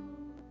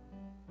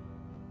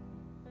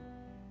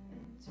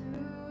 And to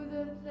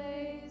the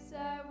place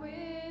at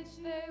which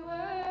they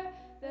were,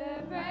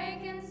 their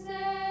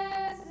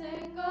frankincense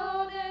and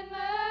gold and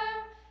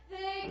myrrh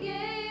they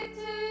gave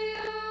to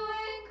you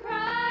and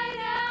cried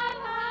out,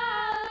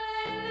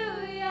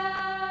 Hallelujah!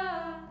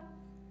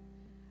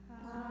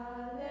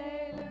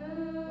 Hallelujah!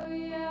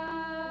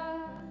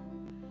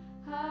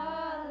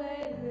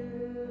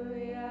 Hallelujah!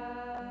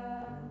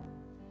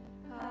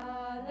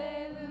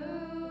 Hallelujah!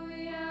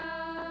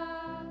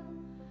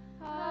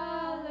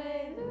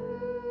 Hallelujah!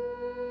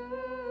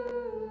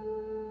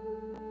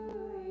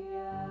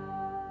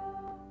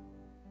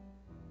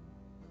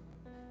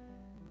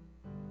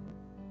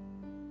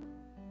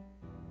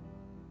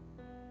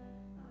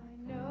 I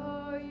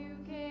know you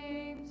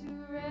came to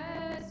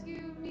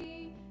rescue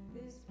me.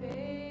 This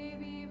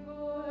baby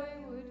boy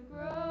would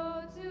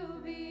grow to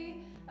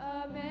be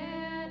a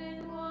man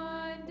and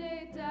one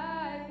day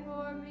die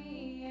for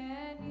me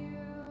and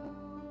you.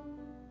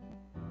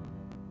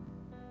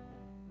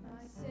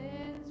 My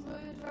sins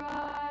would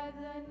drive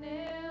the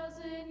nails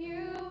in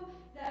you.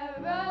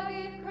 That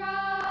rugged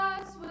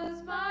cross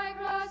was my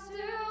cross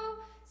too.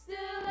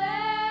 Still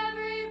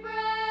every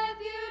breath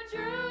you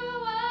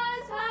drew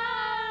was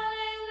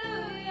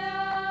hallelujah.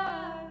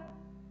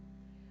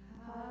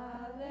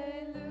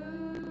 Hallelujah.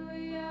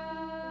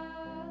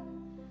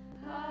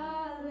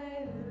 Hallelujah.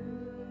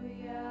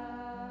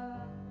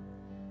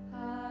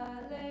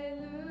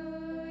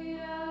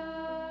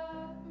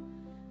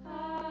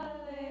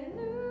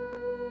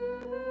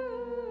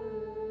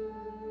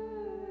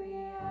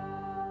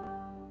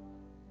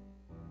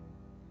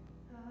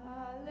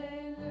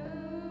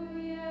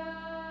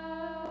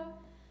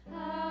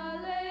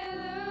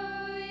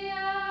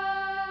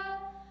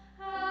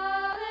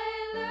 Hallelujah.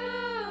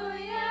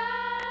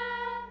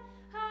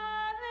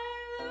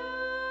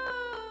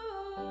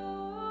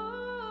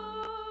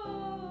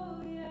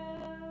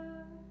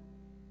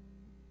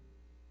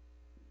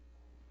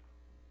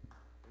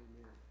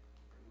 Amen.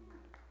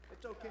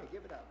 It's okay.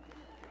 Give it up.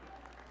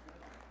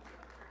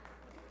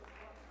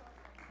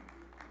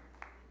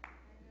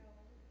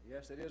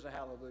 Yes, it is a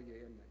hallelujah,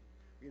 isn't it?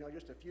 You know,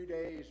 just a few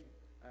days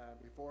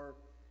before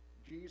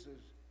Jesus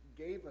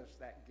gave us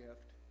that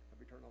gift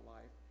of eternal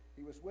life,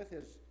 he was with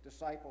his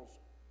disciples.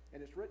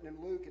 And it's written in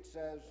Luke, it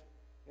says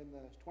in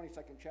the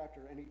 22nd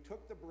chapter, and he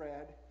took the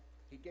bread,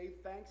 he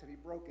gave thanks, and he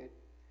broke it,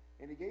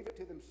 and he gave it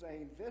to them,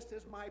 saying, "This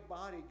is my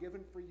body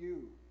given for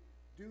you.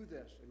 Do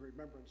this in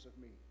remembrance of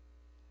me."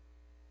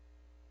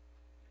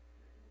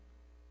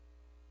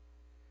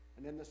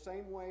 And in the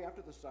same way,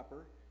 after the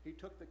supper, he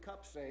took the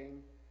cup,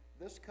 saying,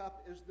 "This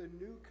cup is the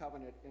new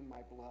covenant in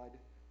my blood,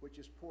 which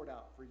is poured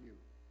out for you."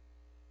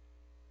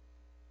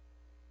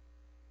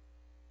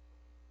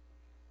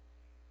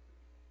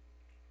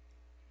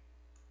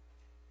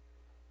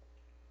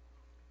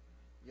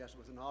 Yes, it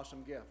was an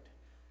awesome gift.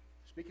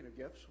 Speaking of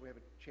gifts, we have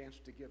a chance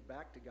to give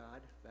back to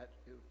God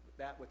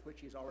that with which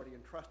he's already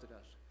entrusted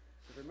us.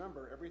 Because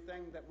remember,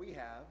 everything that we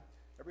have,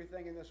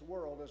 everything in this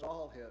world is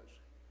all his.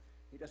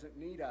 He doesn't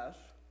need us,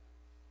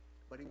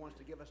 but he wants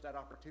to give us that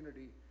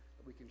opportunity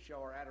that we can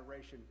show our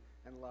adoration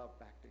and love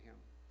back to him.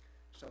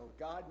 So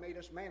God made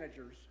us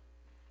managers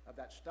of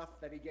that stuff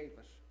that he gave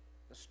us.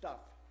 The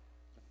stuff,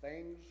 the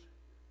things,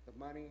 the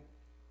money,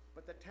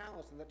 but the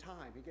talents and the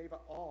time. He gave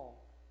it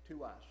all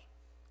to us.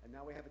 And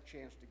now we have a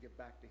chance to give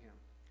back to him.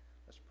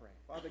 Let's pray.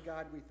 Father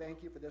God, we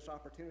thank you for this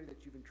opportunity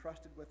that you've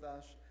entrusted with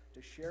us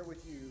to share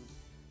with you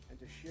and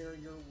to share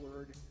your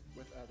word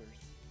with others,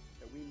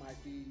 that we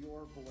might be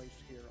your voice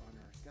here on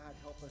earth. God,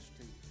 help us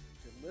to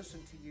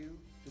listen to you,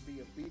 to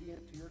be obedient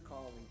to your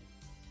calling,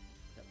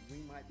 that we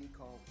might be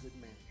called good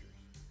managers.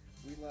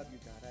 We love you,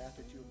 God. I ask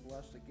that you would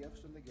bless the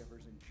gifts and the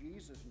givers. In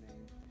Jesus'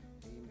 name,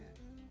 amen.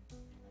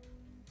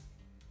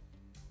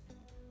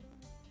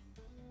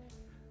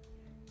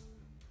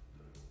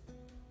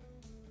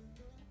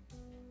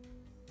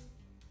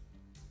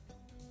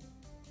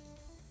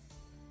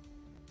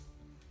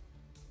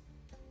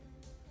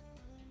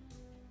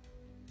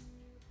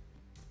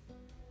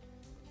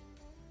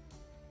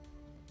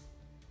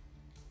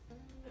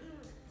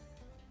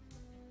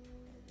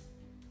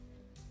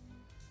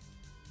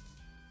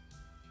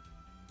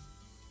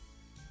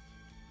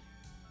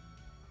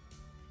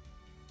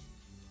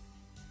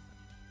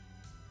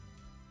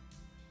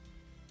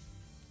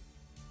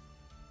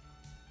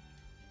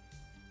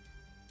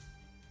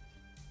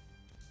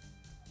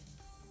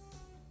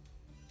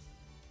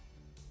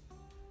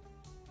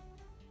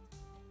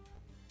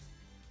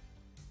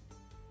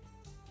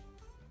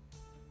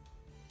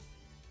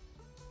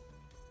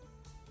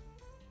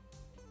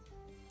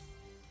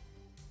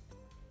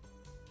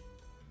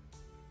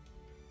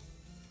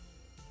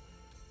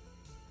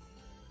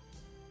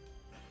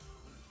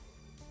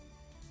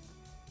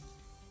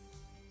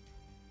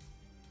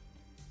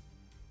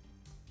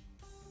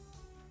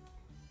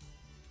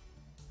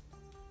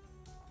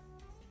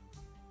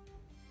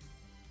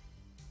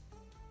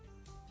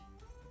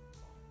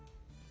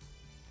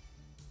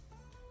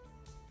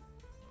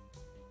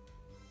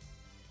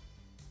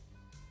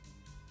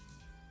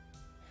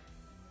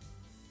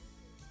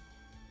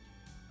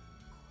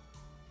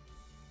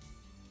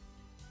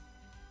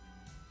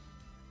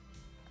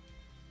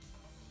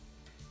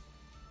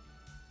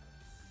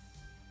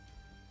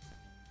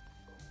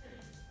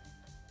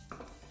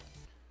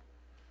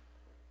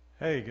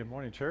 Hey, good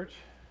morning, church.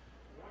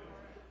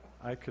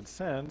 I could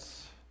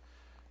sense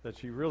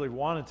that you really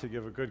wanted to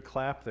give a good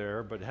clap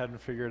there, but hadn't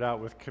figured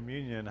out with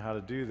communion how to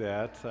do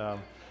that.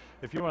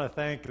 If you want to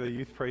thank the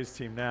youth praise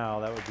team now,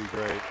 that would be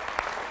great.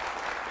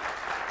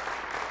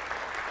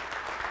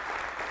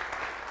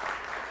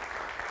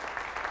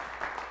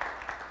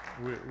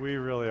 We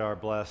really are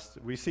blessed.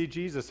 We see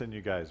Jesus in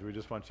you guys. We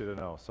just want you to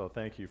know. So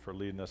thank you for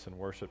leading us in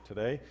worship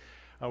today.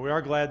 We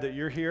are glad that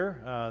you're here,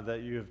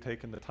 that you have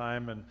taken the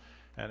time and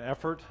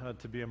effort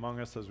to be among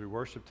us as we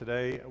worship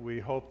today. We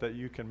hope that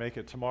you can make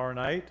it tomorrow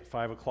night,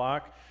 5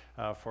 o'clock,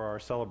 for our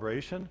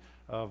celebration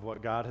of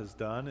what God has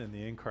done in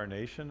the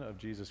incarnation of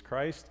Jesus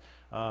Christ.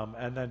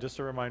 And then just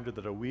a reminder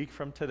that a week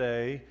from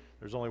today,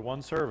 there's only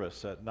one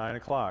service at 9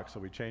 o'clock. So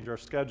we change our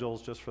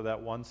schedules just for that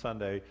one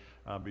Sunday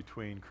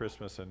between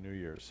Christmas and New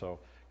Year's. So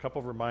a couple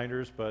of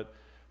reminders, but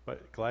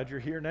glad you're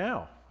here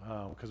now,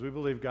 because we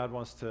believe God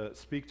wants to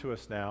speak to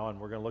us now, and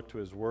we're going to look to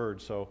his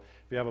word. So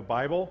if you have a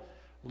Bible,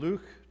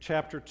 Luke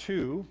chapter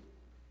 2,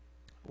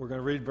 we're going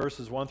to read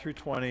verses 1 through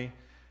 20,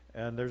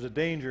 and there's a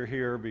danger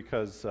here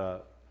because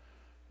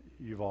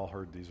you've all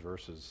heard these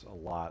verses a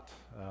lot.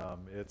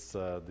 It's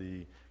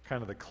the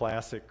kind of the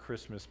classic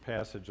Christmas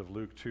passage of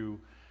Luke 2,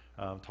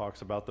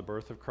 talks about the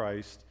birth of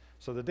Christ.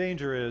 So the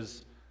danger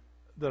is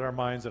that our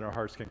minds and our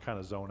hearts can kind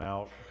of zone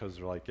out because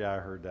they're like, yeah, I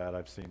heard that,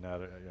 I've seen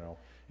that,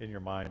 in your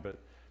mind. But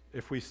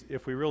if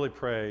we really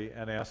pray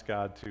and ask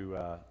God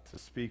to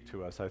speak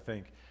to us, I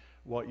think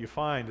what you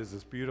find is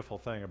this beautiful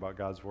thing about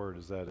God's word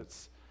is that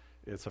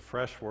it's a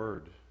fresh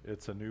word.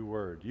 It's a new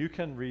word. You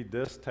can read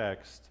this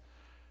text,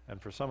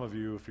 and for some of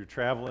you, if you're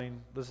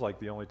traveling, this is like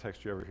the only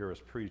text you ever hear us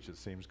preach, it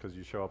seems, because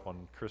you show up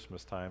on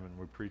Christmas time and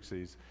we preach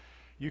these.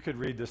 You could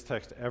read this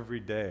text every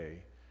day,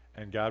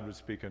 and God would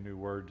speak a new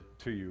word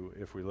to you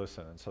if we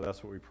listen. And so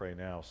that's what we pray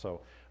now.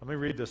 So let me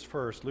read this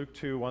first. Luke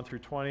 2, 1 through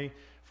 20.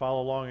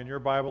 Follow along in your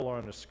Bible or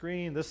on the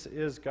screen. This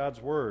is God's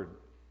word.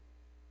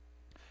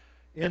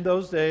 In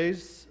those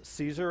days,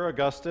 Caesar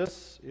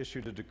Augustus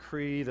issued a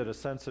decree that a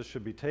census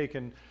should be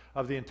taken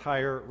of the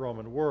entire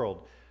Roman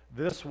world.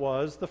 This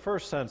was the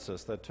first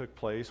census that took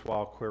place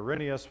while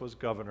Quirinius was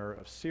governor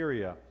of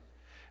Syria,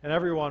 and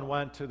everyone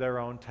went to their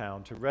own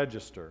town to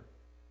register.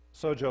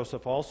 So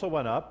Joseph also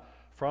went up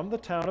from the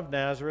town of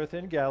Nazareth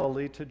in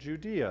Galilee to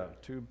Judea,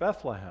 to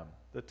Bethlehem,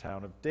 the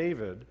town of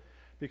David,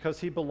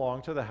 because he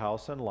belonged to the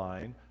house and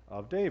line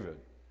of David.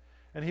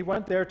 And he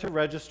went there to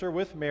register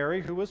with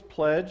Mary, who was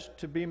pledged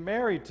to be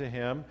married to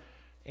him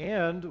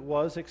and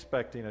was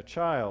expecting a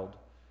child.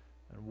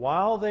 And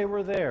while they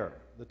were there,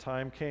 the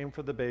time came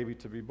for the baby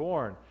to be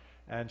born,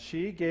 and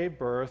she gave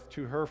birth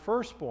to her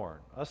firstborn,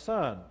 a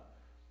son.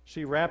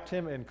 She wrapped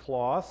him in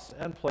cloths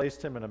and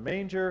placed him in a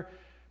manger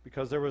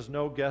because there was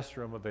no guest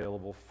room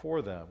available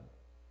for them.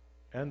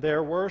 And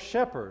there were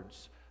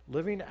shepherds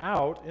living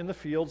out in the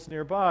fields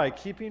nearby,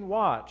 keeping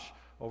watch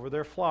over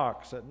their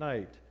flocks at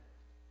night.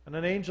 And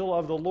an angel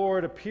of the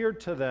Lord appeared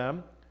to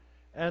them,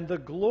 and the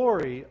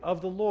glory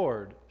of the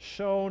Lord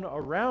shone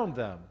around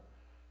them,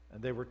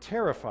 and they were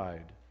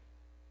terrified.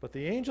 But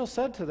the angel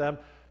said to them,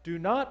 "Do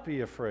not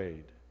be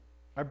afraid.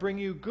 I bring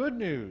you good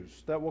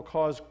news that will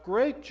cause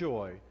great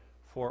joy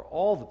for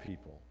all the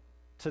people.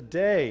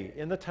 Today,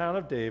 in the town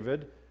of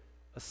David,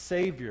 a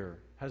Savior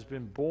has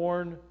been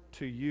born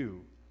to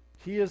you.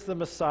 He is the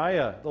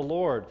Messiah, the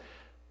Lord.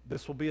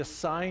 This will be a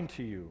sign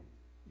to you.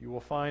 You will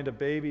find a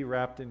baby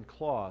wrapped in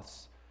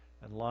cloths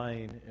and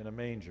lying in a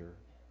manger."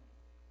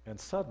 And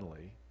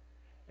suddenly,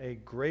 a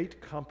great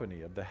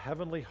company of the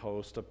heavenly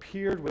host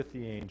appeared with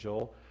the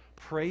angel,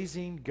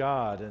 praising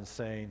God and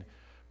saying,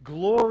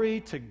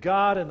 "Glory to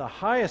God in the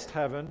highest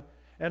heaven,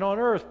 and on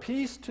earth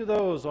peace to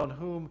those on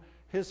whom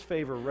his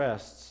favor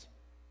rests."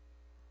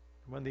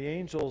 When the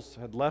angels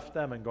had left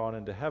them and gone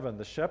into heaven,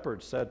 the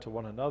shepherds said to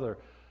one another,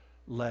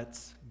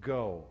 "Let's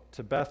go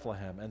to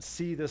Bethlehem and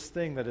see this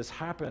thing that has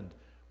happened,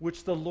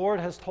 which the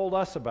Lord has told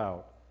us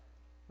about."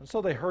 And so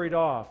they hurried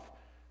off,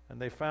 and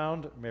they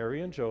found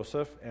Mary and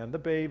Joseph and the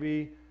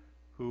baby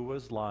who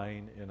was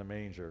lying in a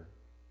manger.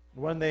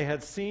 When they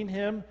had seen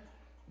him,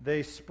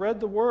 they spread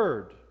the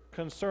word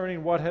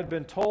concerning what had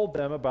been told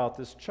them about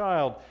this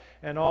child,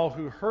 and all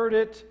who heard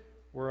it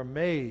were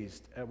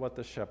amazed at what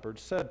the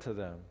shepherds said to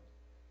them.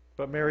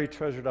 But Mary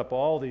treasured up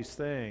all these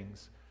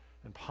things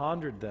and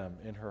pondered them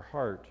in her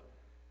heart.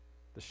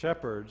 The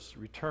shepherds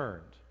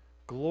returned,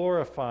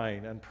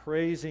 glorifying and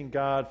praising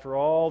God for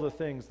all the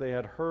things they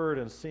had heard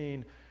and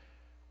seen,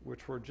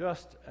 which were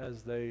just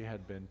as they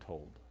had been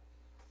told.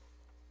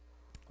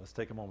 Let's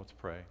take a moment to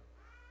pray.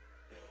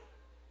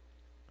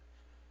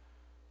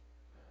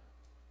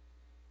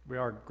 We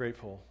are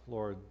grateful,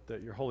 Lord,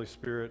 that your Holy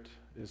Spirit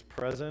is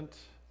present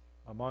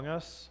among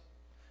us.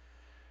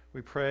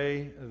 We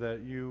pray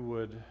that you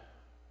would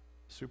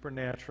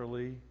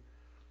supernaturally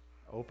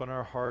open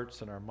our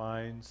hearts and our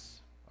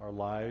minds, our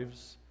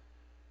lives,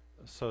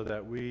 so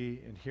that we,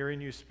 in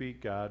hearing you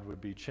speak, God, would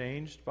be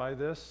changed by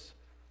this.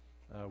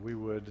 We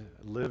would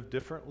live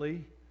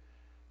differently.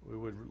 We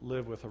would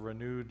live with a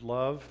renewed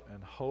love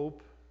and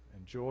hope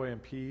and joy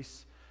and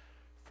peace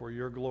for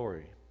your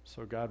glory.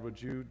 So God, would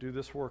you do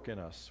this work in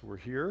us? We're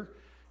here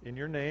in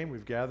your name.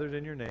 We've gathered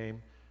in your name,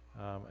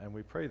 and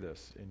we pray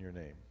this in your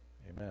name.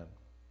 Amen.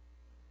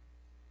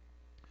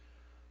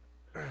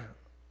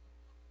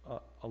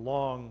 A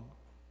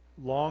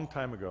long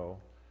time ago,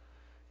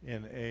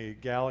 in a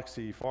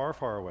galaxy far,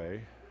 far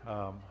away,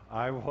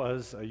 I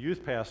was a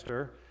youth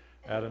pastor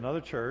at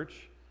another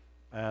church,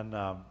 and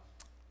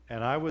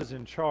I was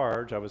in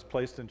charge. I was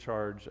placed in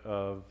charge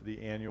of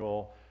the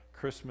annual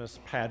Christmas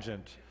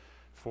pageant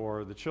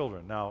for the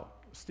children. Now,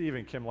 Steve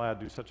and Kim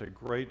Ladd do such a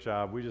great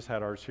job. We just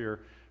had ours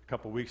here a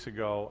couple weeks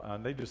ago,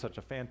 and they do such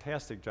a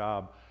fantastic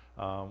job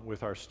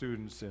with our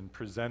students in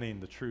presenting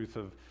the truth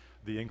of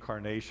the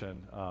incarnation.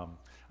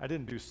 I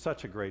didn't do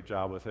such a great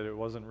job with it. It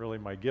wasn't really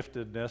my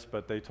giftedness,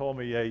 but they told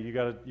me, "Hey, you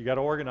got to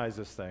organize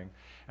this thing."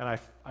 And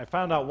I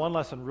found out one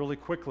lesson really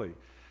quickly,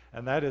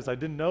 and that is, I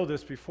didn't know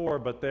this before,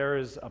 but there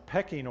is a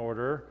pecking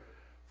order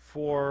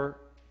for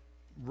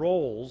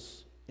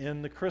roles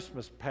in the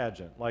Christmas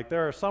pageant. Like,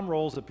 there are some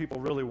roles that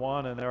people really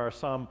want, and there are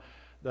some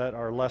that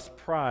are less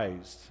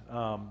prized.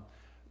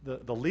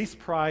 The least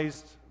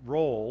prized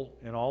role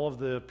in all of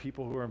the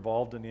people who are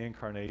involved in the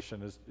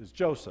incarnation is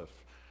Joseph.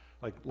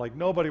 Like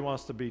nobody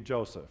wants to be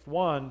Joseph.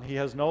 One, he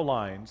has no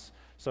lines,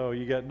 so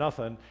you get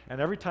nothing. And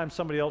every time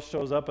somebody else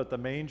shows up at the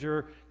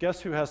manger,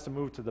 guess who has to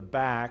move to the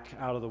back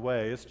out of the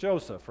way? It's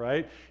Joseph,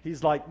 right?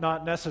 He's like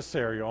not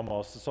necessary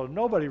almost. So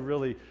nobody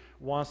really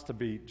wants to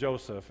be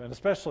Joseph, and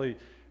especially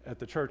at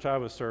the church I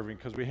was serving,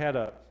 because we had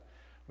a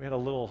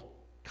little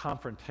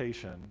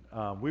confrontation.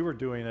 We were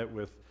doing it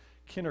with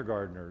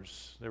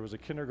kindergartners. There was a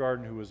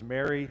kindergarten who was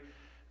Mary.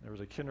 There was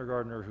a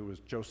kindergartner who was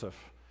Joseph.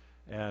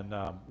 And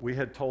we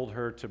had told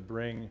her to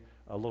bring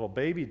a little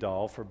baby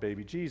doll for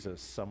baby Jesus,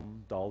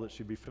 some doll that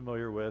she'd be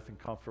familiar with and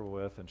comfortable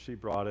with, and she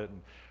brought it,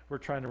 and we're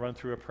trying to run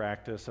through a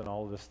practice and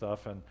all of this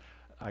stuff, and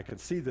I could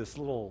see this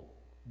little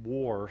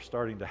war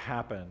starting to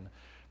happen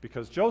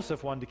because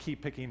Joseph wanted to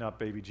keep picking up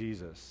baby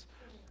Jesus.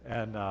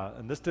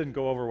 And this didn't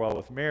go over well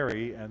with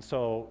Mary, and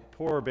so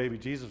poor baby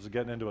Jesus was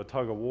getting into a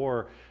tug of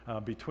war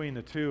between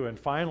the two, and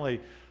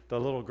finally the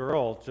little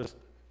girl just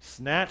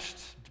snatched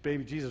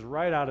baby Jesus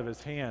right out of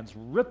his hands,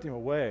 ripped him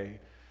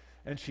away,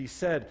 and she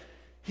said,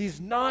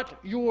 "He's not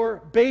your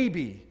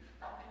baby."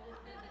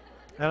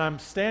 And I'm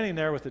standing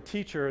there with the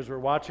teacher as we're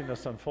watching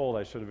this unfold.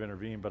 I should have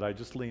intervened, but I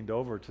just leaned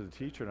over to the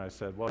teacher and I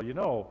said, "Well, you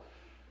know,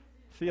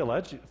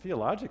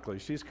 theologically,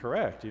 she's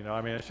correct. You know,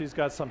 I mean, she's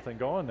got something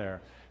going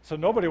there." So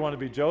nobody wanted to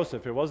be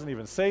Joseph. It wasn't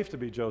even safe to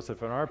be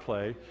Joseph in our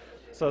play.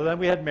 So then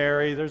we had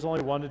Mary. There's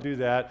only one to do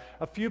that.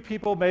 A few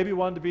people maybe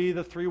wanted to be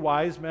the three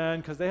wise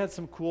men because they had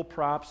some cool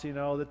props, you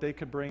know, that they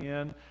could bring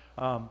in.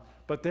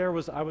 But I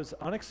was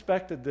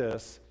unexpected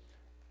this.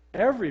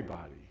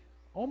 Everybody,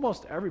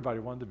 almost everybody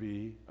wanted to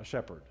be a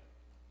shepherd.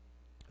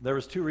 There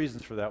was two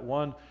reasons for that.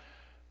 One,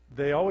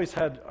 we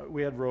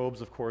had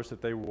robes, of course,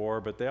 that they wore,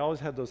 but they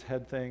always had those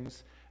head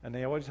things, and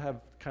they always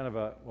have kind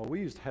of we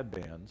used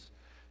headbands.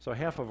 So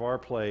half of our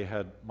play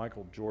had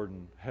Michael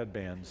Jordan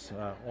headbands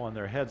on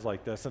their heads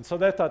like this. And so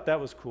they thought that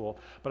was cool.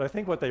 But I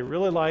think what they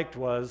really liked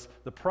was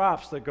the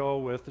props that go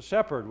with the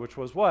shepherd, which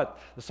was what?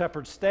 The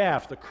shepherd's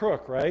staff, the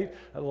crook, right?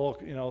 A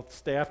little,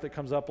 staff that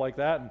comes up like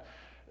that. And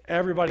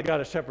everybody got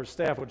a shepherd's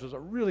staff, which was a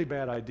really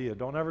bad idea.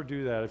 Don't ever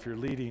do that if you're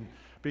leading,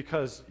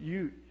 because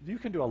you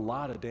can do a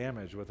lot of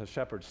damage with a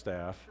shepherd's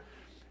staff.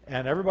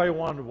 And everybody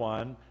wanted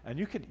one, and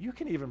you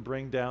can even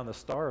bring down the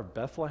Star of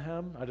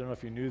Bethlehem, I don't know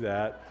if you knew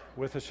that,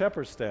 with a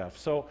shepherd's staff.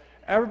 So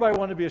everybody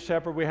wanted to be a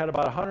shepherd. We had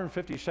about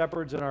 150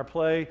 shepherds in our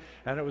play,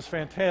 and it was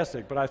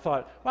fantastic. But I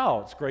thought,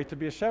 wow, it's great to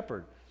be a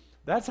shepherd.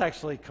 That's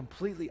actually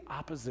completely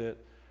opposite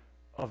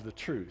of the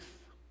truth.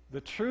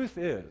 The truth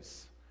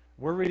is,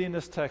 we're reading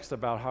this text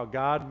about how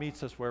God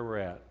meets us where we're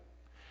at.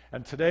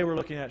 And today we're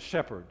looking at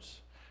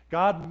shepherds.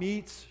 God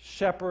meets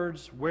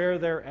shepherds where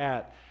they're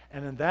at.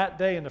 And in that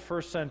day, in the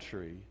first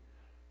century,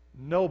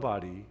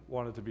 nobody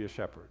wanted to be a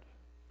shepherd.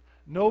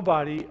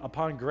 Nobody,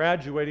 upon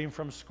graduating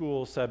from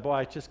school, said, "Boy,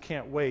 I just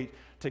can't wait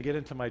to get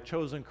into my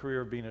chosen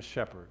career of being a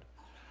shepherd."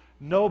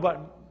 Nobody,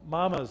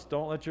 mamas,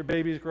 don't let your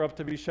babies grow up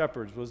to be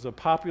shepherds, was a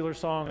popular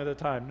song at the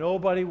time.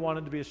 Nobody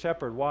wanted to be a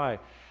shepherd. Why?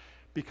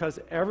 Because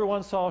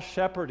everyone saw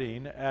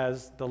shepherding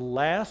as the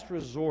last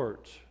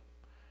resort.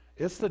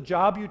 It's the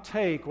job you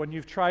take when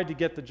you've tried to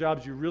get the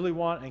jobs you really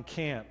want and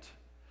can't.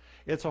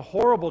 It's a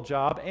horrible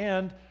job,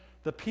 and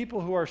the people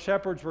who are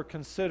shepherds were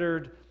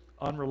considered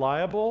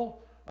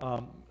unreliable.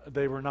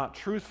 They were not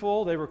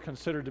truthful. They were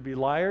considered to be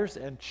liars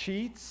and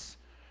cheats.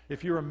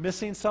 If you were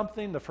missing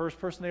something, the first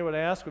person they would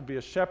ask would be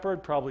a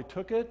shepherd, probably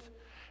took it.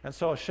 And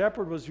so a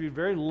shepherd was viewed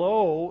very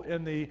low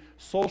in the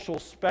social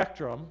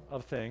spectrum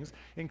of things,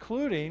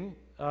 including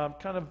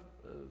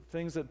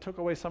things that took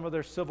away some of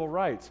their civil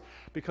rights,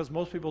 because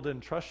most people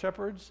didn't trust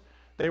shepherds.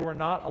 They were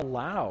not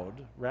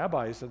allowed,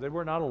 rabbis said, they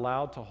were not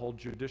allowed to hold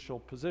judicial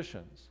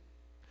positions.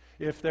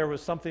 If there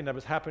was something that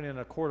was happening in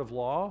a court of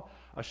law,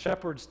 a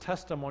shepherd's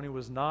testimony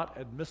was not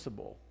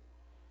admissible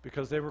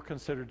because they were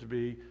considered to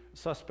be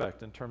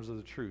suspect in terms of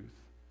the truth.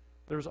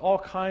 There's all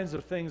kinds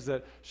of things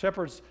that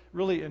shepherds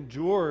really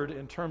endured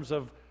in terms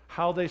of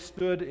how they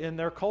stood in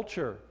their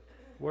culture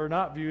were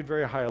not viewed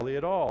very highly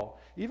at all.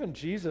 Even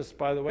Jesus,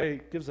 by the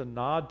way, gives a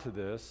nod to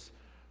this.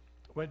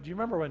 Do you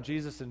remember when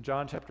Jesus in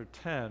John chapter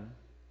 10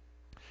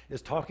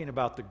 is talking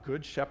about the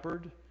good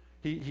shepherd?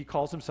 He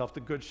calls himself the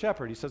good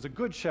shepherd. He says a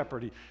good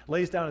shepherd. He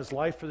lays down his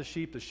life for the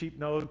sheep. The sheep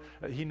know,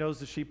 he knows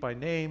the sheep by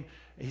name.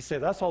 He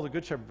said that's all the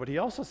good shepherd. But he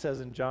also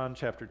says in John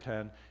chapter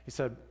 10, he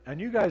said,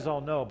 and you guys all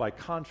know by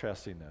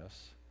contrasting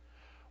this,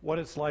 what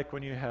it's like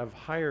when you have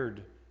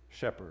hired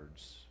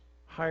shepherds,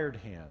 hired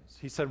hands.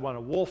 He said when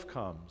a wolf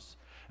comes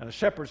and a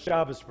shepherd's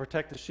job is to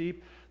protect the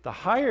sheep, the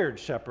hired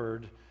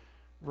shepherd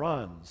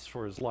runs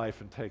for his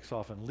life and takes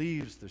off and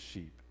leaves the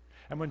sheep.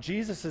 And when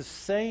Jesus is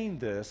saying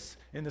this,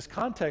 in this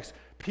context,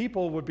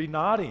 people would be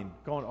nodding,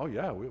 going, oh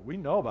yeah, we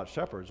know about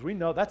shepherds. We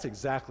know that's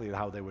exactly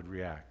how they would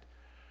react.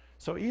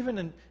 So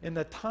even in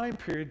that time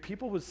period,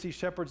 people would see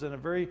shepherds in a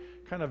very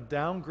kind of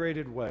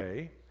downgraded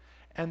way,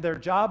 and their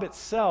job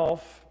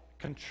itself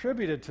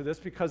contributed to this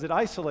because it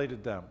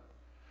isolated them.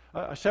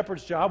 A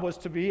shepherd's job was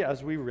to be,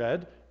 as we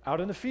read,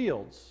 out in the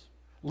fields,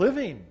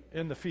 living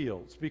in the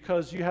fields,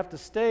 because you have to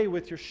stay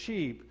with your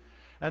sheep.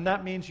 And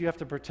that means you have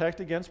to protect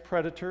against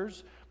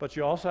predators, but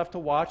you also have to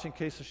watch in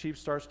case the sheep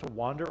starts to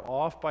wander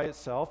off by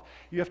itself.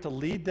 You have to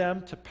lead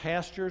them to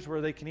pastures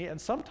where they can eat.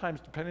 And sometimes,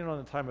 depending on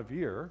the time of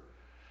year,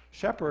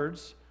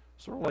 shepherds,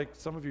 sort of like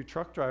some of you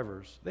truck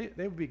drivers, they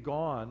would be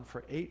gone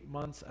for 8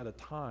 months at a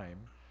time,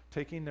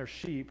 taking their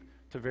sheep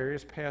to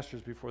various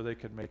pastures before they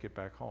could make it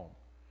back home.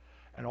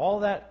 And all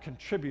that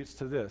contributes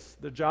to this.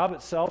 The job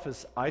itself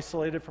is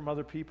isolated from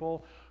other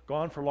people,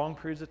 gone for long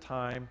periods of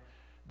time.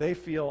 They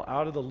feel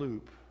out of the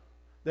loop.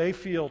 They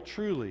feel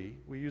truly,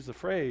 we use the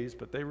phrase,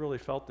 but they really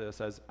felt this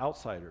as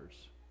outsiders.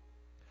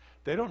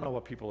 They don't know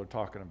what people are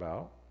talking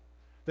about.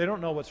 They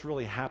don't know what's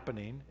really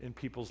happening in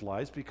people's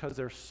lives because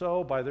they're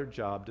so, by their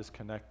job,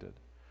 disconnected.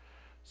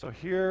 So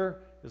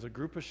here is a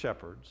group of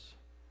shepherds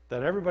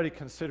that everybody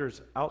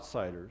considers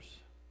outsiders,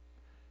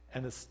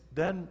 and it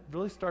then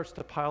really starts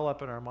to pile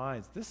up in our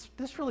minds.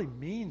 This really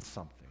means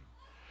something.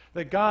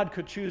 That God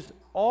could choose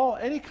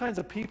any kinds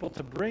of people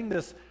to bring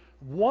this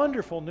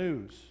wonderful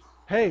news.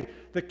 Hey,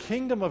 the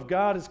kingdom of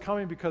God is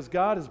coming because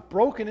God is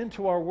broken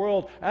into our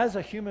world as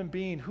a human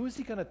being. Who's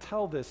he going to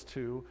tell this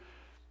to?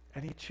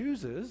 And he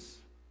chooses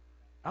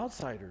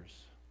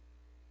outsiders.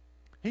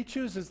 He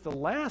chooses the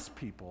last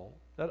people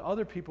that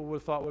other people would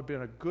have thought would have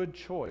been a good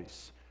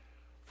choice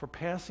for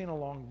passing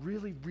along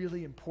really,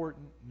 really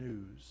important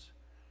news.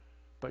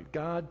 But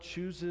God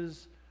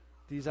chooses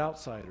these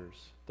outsiders.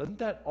 Doesn't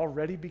that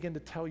already begin to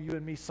tell you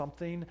and me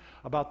something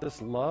about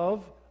this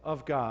love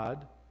of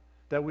God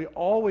that we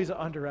always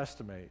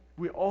underestimate?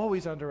 We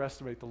always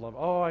underestimate the love.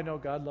 Oh, I know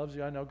God loves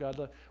you. I know God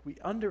loves you.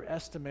 We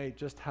underestimate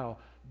just how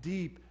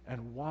deep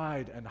and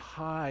wide and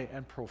high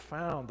and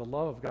profound the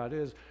love of God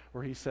is,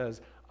 where he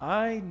says,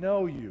 I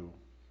know you.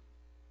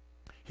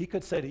 He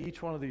could say to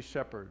each one of these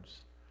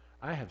shepherds,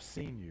 I have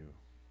seen you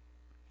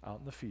out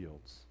in the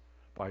fields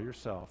by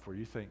yourself where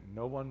you think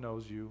no one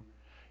knows you.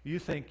 You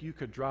think you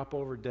could drop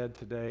over dead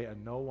today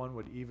and no one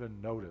would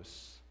even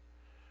notice.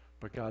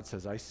 But God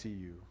says, I see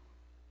you.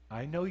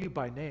 I know you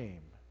by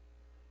name.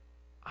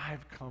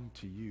 I've come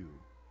to you.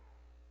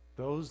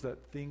 Those that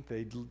think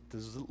they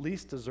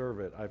least deserve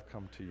it, I've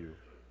come to you.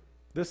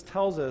 This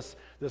tells us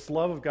this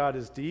love of God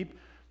is deep,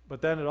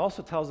 but then it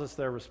also tells us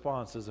their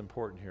response is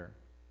important here.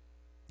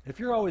 If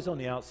you're always on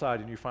the outside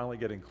and you finally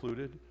get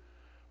included,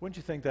 wouldn't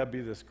you think that'd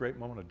be this great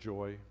moment of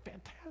joy?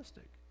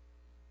 Fantastic.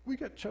 We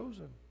got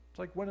chosen. It's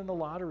like winning the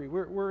lottery.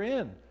 We're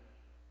in.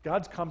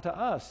 God's come to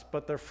us.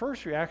 But their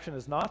first reaction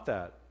is not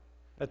that.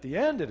 At the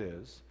end it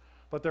is.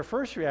 But their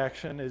first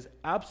reaction is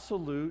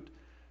absolute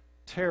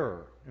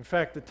terror. In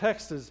fact, the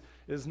text is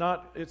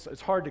not,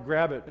 it's hard to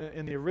grab it.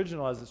 In the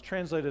original, as it's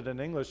translated in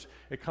English,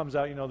 it comes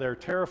out, they're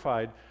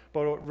terrified.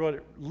 But what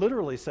it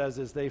literally says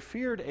is they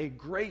feared a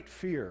great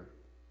fear.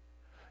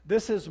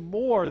 This is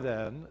more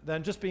than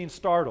just being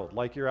startled,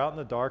 like you're out in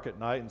the dark at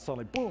night and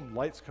suddenly, boom,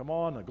 lights come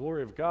on, the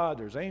glory of God,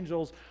 there's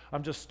angels.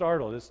 I'm just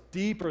startled. It's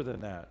deeper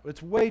than that.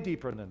 It's way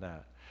deeper than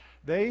that.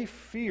 They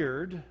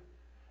feared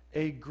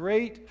a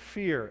great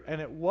fear, and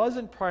it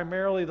wasn't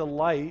primarily the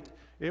light.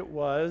 The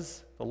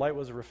light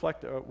was a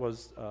reflector. It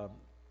was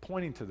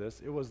pointing to this.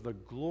 It was the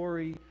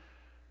glory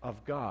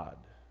of God.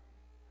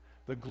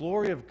 The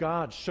glory of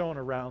God shone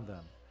around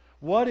them.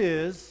 What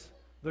is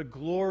the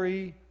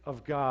glory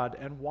of God,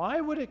 and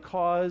why would it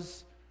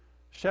cause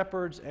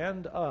shepherds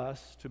and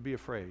us to be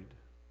afraid,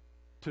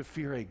 to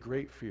fear a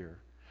great fear?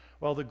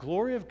 Well, the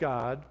glory of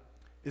God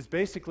is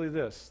basically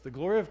this. The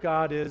glory of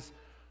God is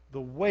the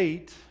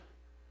weight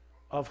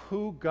of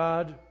who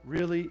God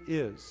really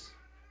is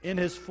in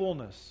his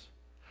fullness.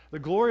 The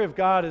glory of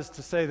God is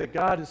to say that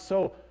God is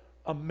so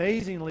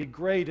amazingly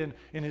great in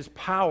his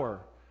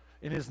power,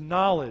 in his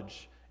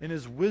knowledge, in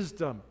his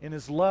wisdom, in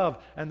his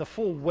love, and the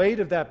full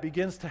weight of that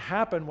begins to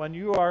happen when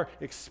you are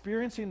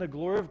experiencing the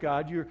glory of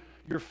God.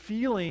 You're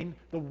feeling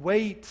the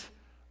weight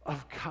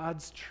of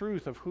God's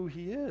truth, of who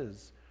he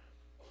is.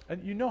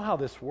 And you know how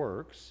this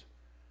works.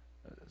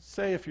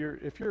 Say if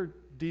you're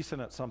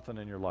decent at something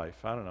in your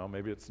life. I don't know,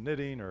 maybe it's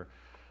knitting or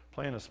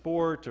playing a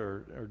sport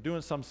or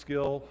doing some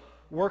skill,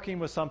 working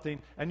with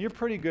something, and you're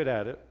pretty good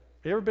at it.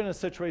 You ever been in a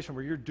situation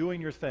where you're doing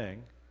your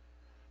thing,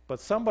 but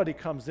somebody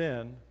comes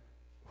in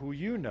who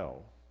you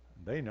know,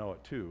 they know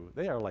it too,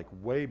 they are like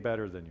way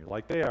better than you,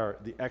 like they are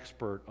the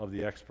expert of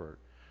the expert.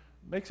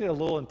 Makes you a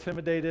little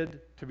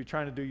intimidated to be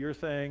trying to do your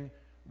thing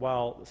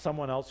while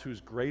someone else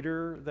who's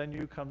greater than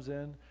you comes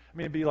in. I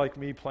mean, it'd be like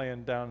me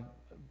playing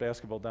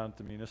basketball down at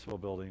the municipal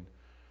building.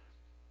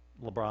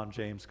 LeBron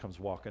James comes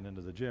walking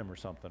into the gym or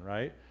something,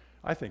 right?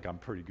 I think I'm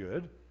pretty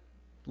good.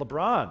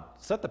 LeBron,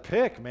 set the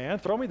pick, man.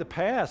 Throw me the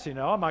pass, you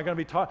know. Am I going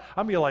to be taught?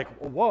 I'm going to be like,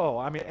 whoa.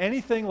 I mean,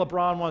 anything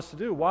LeBron wants to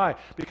do. Why?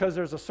 Because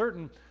there's a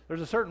certain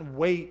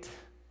weight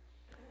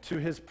to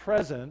his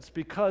presence.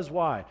 Because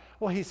why?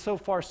 Well, he's so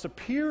far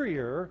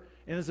superior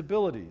in his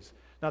abilities.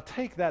 Now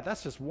take that.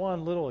 That's just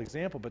one little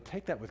example, but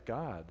take that with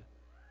God.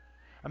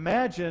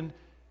 Imagine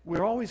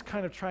we're always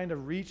kind of trying to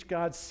reach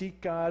God,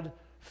 seek God,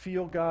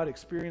 feel God,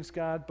 experience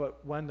God,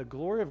 but when the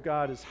glory of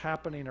God is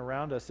happening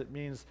around us, it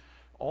means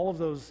all of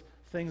those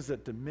things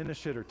that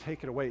diminish it or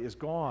take it away is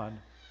gone,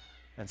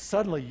 and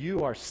suddenly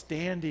you are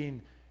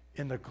standing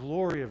in the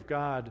glory of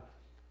God,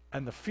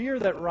 and the fear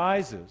that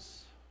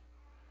rises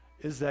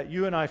is that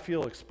you and I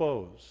feel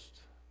exposed.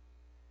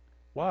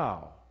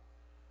 Wow,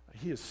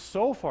 he is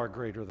so far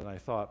greater than I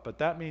thought, but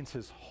that means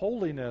his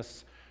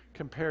holiness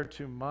compared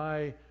to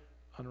my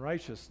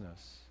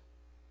unrighteousness.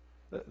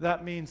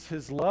 That means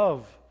his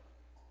love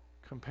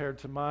compared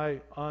to my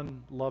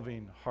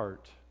unloving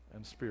heart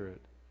and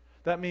spirit.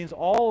 That means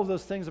all of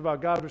those things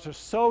about God which are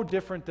so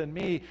different than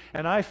me,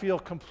 and I feel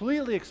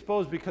completely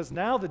exposed because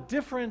now the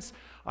difference,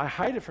 I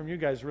hide it from you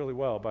guys really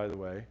well, by the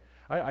way.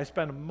 I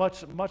spend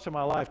much of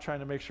my life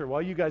trying to make sure,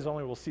 well, you guys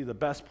only will see the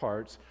best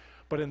parts,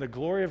 but in the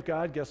glory of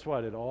God, guess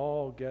what? It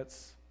all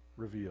gets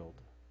revealed.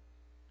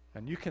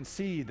 And you can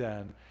see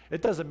then,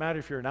 it doesn't matter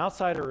if you're an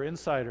outsider or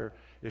insider,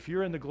 if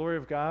you're in the glory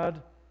of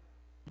God,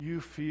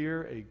 you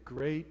fear a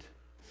great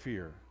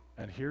fear.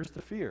 And here's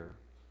the fear.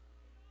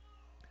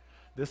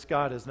 This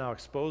God has now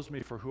exposed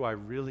me for who I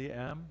really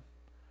am.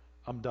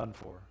 I'm done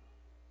for.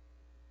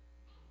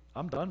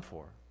 I'm done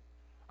for.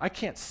 I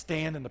can't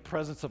stand in the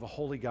presence of a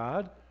holy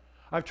God.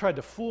 I've tried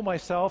to fool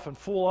myself and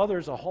fool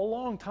others a whole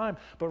long time,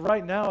 but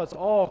right now it's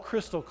all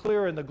crystal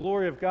clear in the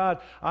glory of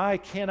God. I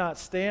cannot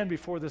stand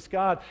before this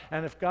God,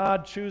 and if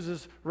God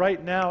chooses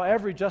right now,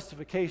 every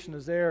justification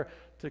is there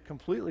to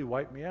completely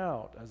wipe me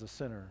out as a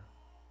sinner.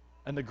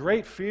 And the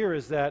great fear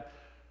is that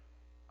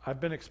I've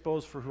been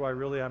exposed for who I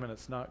really am, and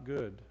it's not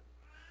good.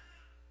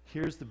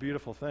 Here's the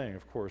beautiful thing,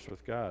 of course,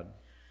 with God.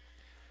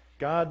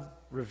 God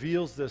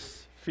reveals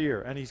this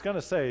fear, and he's going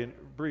to say,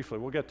 briefly,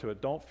 we'll get to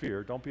it, don't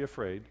fear, don't be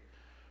afraid.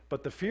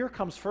 But the fear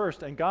comes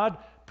first, and God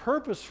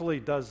purposefully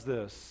does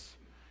this.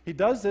 He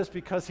does this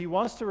because he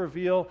wants to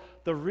reveal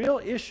the real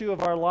issue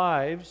of our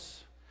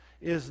lives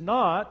is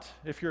not,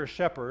 if you're a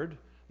shepherd,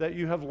 that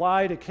you have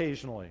lied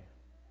occasionally.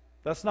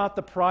 That's not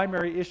the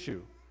primary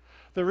issue.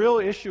 The real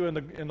issue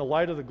in the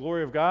light of the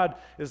glory of God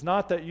is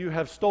not that you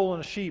have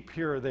stolen a sheep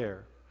here or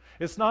there.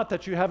 It's not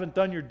that you haven't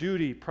done your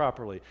duty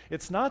properly.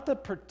 It's not the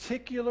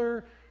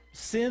particular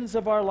sins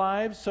of our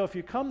lives. So if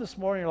you come this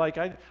morning, you're like,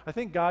 I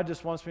think God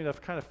just wants me to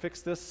kind of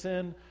fix this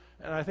sin,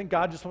 and I think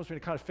God just wants me to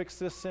kind of fix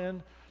this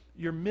sin,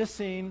 you're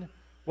missing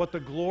what the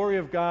glory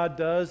of God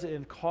does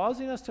in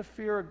causing us to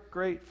fear a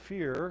great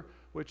fear,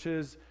 which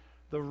is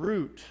the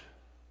root.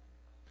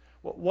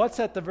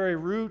 What's at the very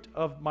root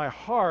of my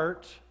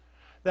heart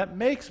that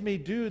makes me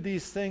do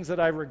these things that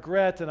I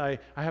regret, and I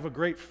have a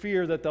great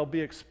fear that they'll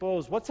be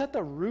exposed? What's at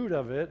the root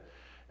of it?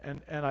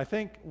 And I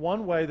think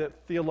one way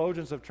that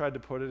theologians have tried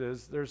to put it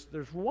is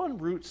there's one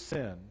root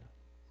sin.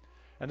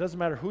 And it doesn't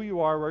matter who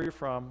you are, where you're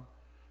from,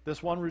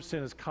 this one root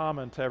sin is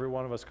common to every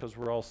one of us because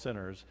we're all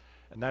sinners,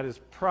 and that is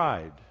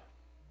pride.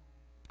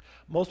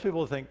 Most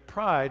people think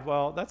pride,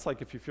 well, that's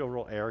like if you feel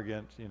real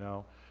arrogant, you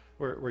know,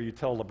 where you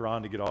tell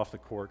LeBron to get off the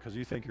court because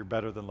you think you're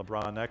better than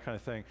LeBron, that kind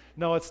of thing.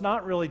 No, it's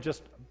not really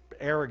just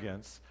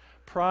arrogance.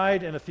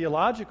 Pride, in a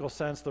theological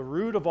sense, the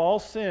root of all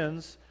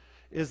sins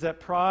is that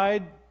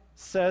pride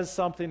says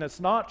something that's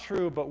not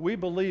true, but we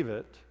believe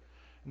it.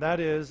 And that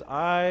is,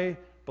 I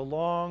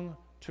belong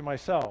to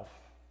myself.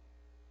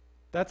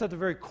 That's at the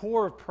very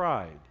core of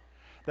pride.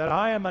 That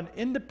I am an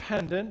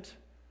independent,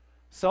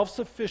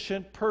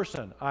 self-sufficient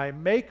person. I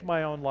make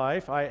my own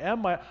life.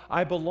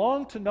 I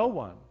belong to no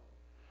one.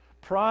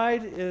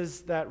 Pride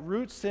is that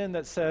root sin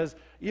that says,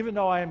 even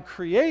though I am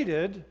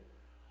created,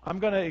 I'm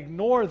going to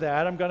ignore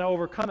that. I'm going to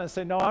overcome it and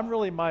say, no, I'm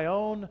really my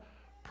own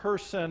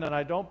person and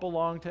I don't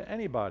belong to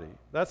anybody.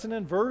 That's an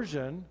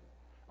inversion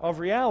of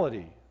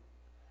reality.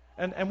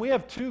 And we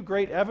have two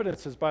great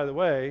evidences, by the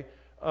way,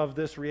 of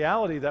this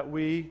reality that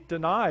we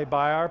deny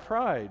by our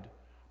pride,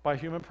 by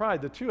human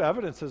pride. The two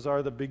evidences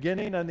are the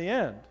beginning and the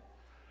end.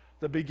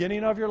 The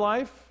beginning of your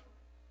life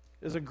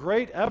is a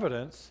great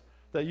evidence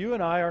that you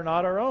and I are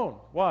not our own.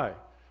 Why?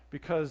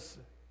 Because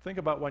think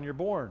about when you're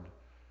born.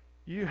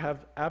 You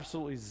have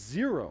absolutely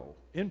zero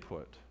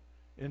input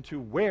into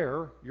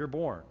where you're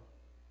born.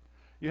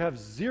 You have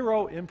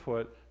zero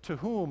input to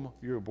whom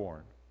you were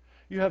born.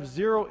 You have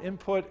zero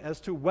input as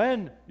to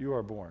when you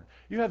are born.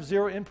 You have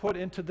zero input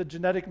into the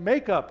genetic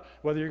makeup,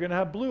 whether you're going to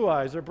have blue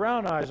eyes or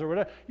brown eyes or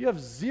whatever. You have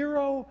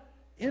zero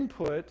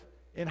input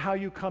in how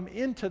you come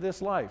into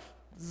this life.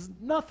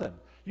 Nothing.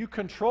 You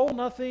control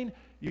nothing.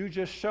 You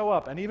just show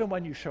up. And even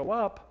when you show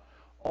up,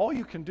 all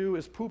you can do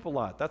is poop a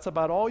lot. That's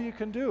about all you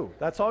can do.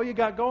 That's all you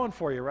got going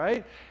for you,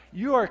 right?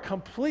 You are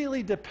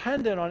completely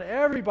dependent on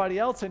everybody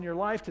else in your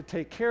life to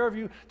take care of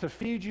you, to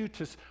feed you,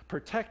 to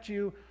protect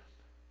you.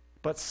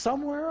 But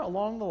somewhere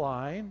along the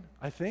line,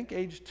 I think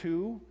age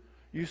 2,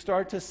 you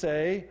start to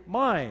say,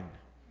 mine.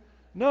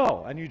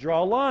 No, and you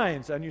draw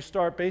lines, and you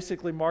start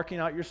basically marking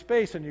out your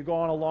space, and you go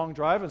on a long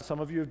drive, and some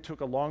of you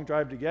took a long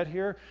drive to get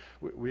here.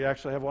 We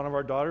actually have one of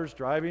our daughters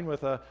driving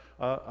with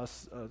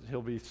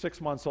he'll be 6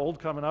 months old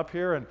coming up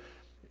here, and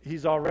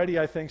he's already,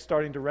 I think,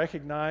 starting to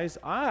recognize,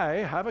 I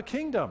have a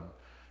kingdom.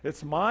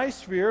 It's my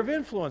sphere of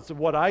influence of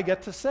what I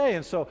get to say.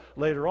 And so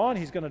later on,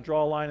 he's going to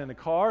draw a line in the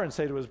car and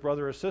say to his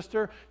brother or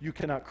sister, you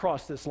cannot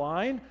cross this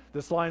line.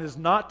 This line is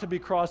not to be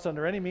crossed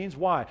under any means.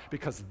 Why?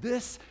 Because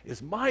this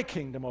is my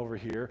kingdom over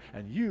here,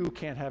 and you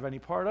can't have any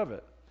part of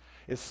it.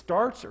 It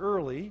starts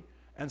early,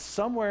 and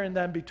somewhere in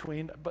then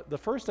between, but the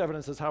first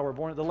evidence is how we're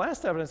born. The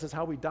last evidence is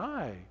how we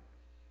die.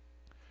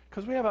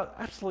 Because we have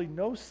absolutely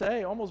no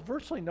say, almost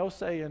virtually no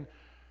say in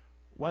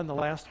when the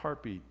last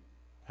heartbeat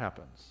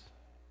happens.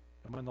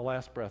 And when the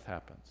last breath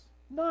happens.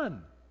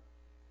 None.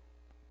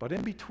 But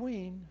in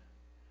between,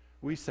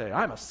 we say,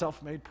 I'm a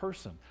self-made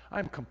person.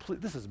 I'm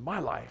complete. This is my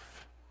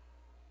life.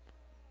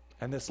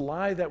 And this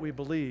lie that we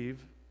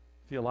believe,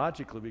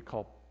 theologically, we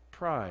call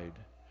pride,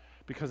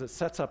 because it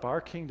sets up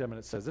our kingdom and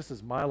it says, this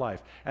is my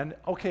life. And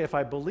okay, if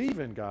I believe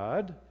in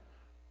God,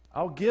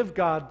 I'll give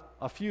God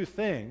a few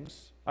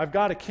things. I've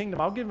got a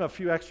kingdom. I'll give him a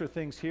few extra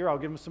things here. I'll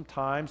give him some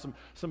time,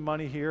 some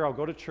money here. I'll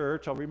go to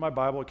church. I'll read my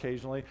Bible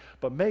occasionally.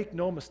 But make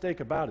no mistake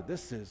about it,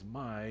 this is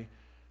my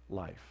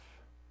life.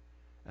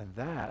 And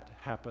that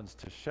happens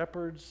to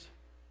shepherds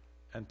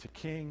and to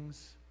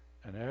kings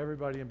and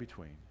everybody in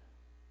between.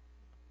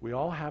 We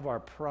all have our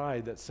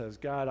pride that says,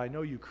 God, I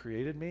know you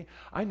created me.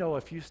 I know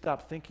if you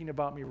stopped thinking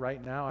about me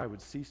right now, I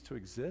would cease to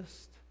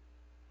exist.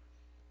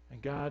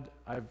 And God,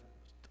 I've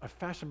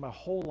fashioned my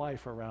whole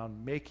life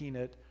around making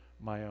it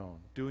my own,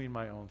 doing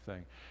my own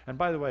thing. And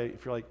by the way,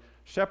 if you're like,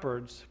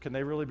 shepherds, can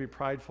they really be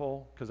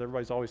prideful? Because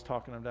everybody's always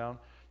talking them down.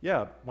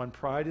 Yeah, when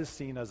pride is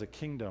seen as a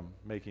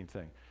kingdom-making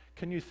thing.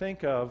 Can you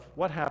think of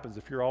what happens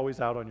if you're always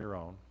out on your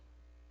own?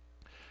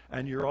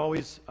 And you're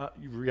always,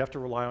 you have to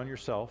rely on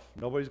yourself.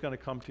 Nobody's going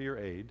to come to your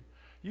aid.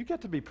 You get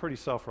to be pretty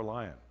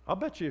self-reliant. I'll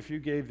bet you if you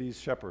gave these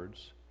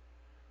shepherds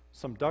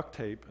some duct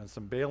tape and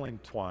some baling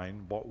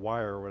twine,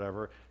 wire or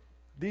whatever,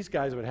 these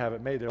guys would have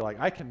it made. They're like,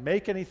 I can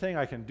make anything,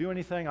 I can do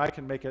anything, I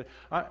can make it.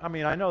 I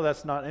mean, I know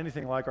that's not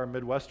anything like our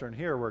Midwestern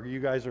here where you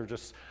guys are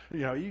just,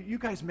 you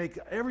guys make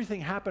everything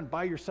happen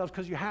by yourselves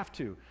because you have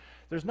to.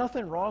 There's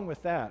nothing wrong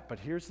with that, but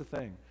here's the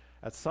thing.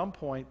 At some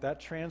point, that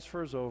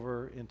transfers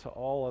over into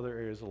all other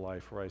areas of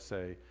life where I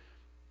say,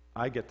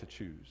 I get to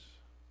choose.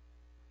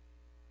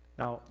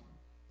 Now,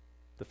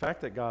 the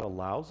fact that God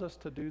allows us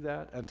to do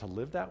that and to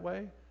live that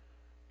way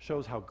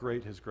shows how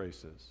great his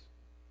grace is.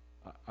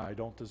 I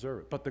don't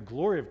deserve it. But the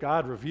glory of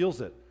God reveals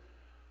it.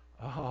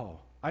 Oh,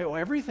 I owe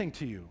everything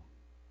to you.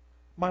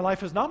 My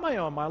life is not my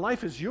own. My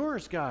life is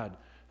yours, God.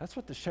 That's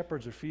what the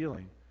shepherds are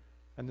feeling.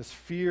 And this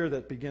fear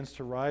that begins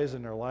to rise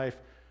in their life,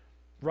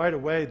 right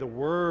away, the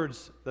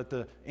words that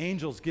the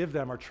angels give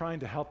them are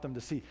trying to help them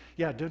to see,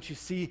 yeah, don't you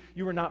see,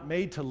 you were not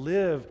made to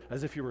live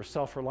as if you were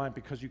self-reliant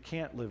because you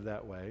can't live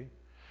that way.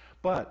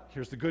 But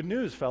here's the good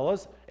news,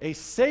 fellas. A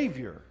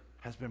Savior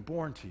has been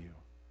born to you.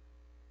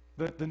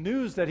 The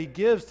news that he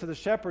gives to the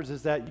shepherds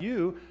is that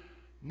you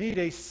need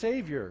a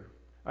Savior.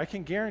 I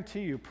can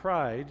guarantee you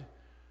pride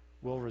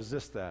will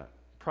resist that.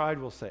 Pride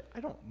will say, I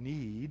don't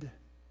need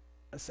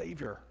a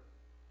Savior.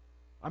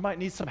 I might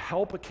need some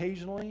help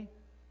occasionally.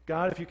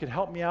 God, if you could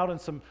help me out in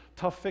some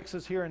tough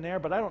fixes here and there,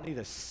 but I don't need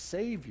a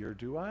Savior,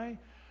 do I?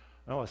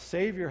 No, a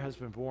Savior has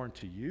been born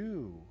to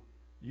you.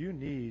 You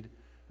need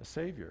a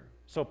Savior.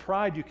 So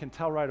pride, you can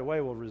tell right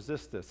away, will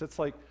resist this. It's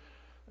like,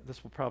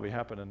 this will probably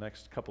happen in the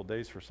next couple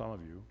days for some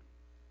of you.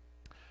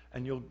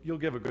 And you'll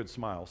give a good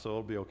smile, so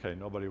it'll be okay.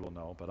 Nobody will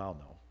know, but I'll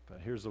know. But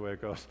here's the way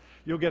it goes.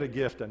 You'll get a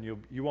gift, and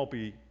you'll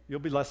be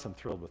less than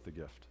thrilled with the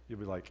gift. You'll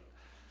be like,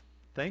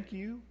 thank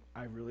you.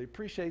 I really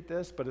appreciate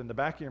this. But in the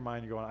back of your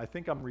mind, you're going, I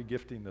think I'm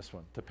regifting this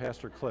one to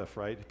Pastor Cliff,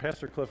 right?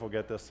 Pastor Cliff will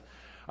get this.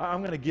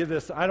 I'm going to give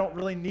this. I don't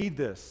really need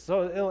this.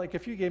 So like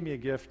if you gave me a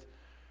gift,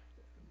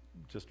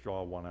 just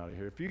draw one out of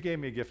here. If you gave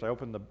me a gift, I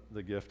opened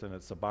the gift, and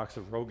it's a box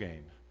of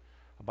Rogaine.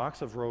 A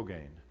box of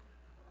Rogaine.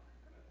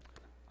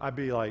 I'd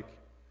be like,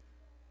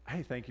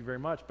 hey, thank you very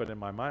much. But in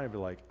my mind, I'd be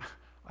like,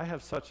 I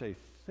have such a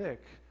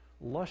thick,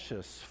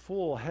 luscious,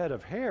 full head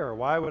of hair.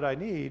 Why would I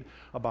need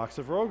a box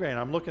of Rogaine?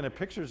 I'm looking at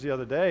pictures the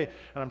other day,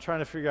 and I'm trying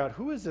to figure out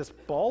who is this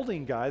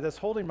balding guy that's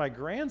holding my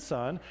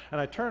grandson,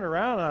 and I turn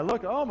around and I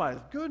look, oh my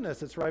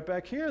goodness, it's right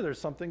back here. There's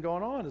something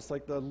going on. It's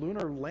like the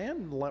lunar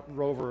land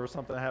rover or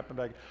something that happened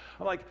back.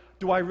 I'm like,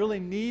 do I really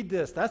need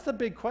this? That's the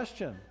big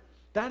question.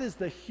 That is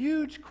the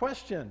huge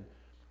question.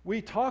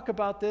 We talk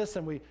about this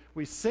and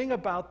we sing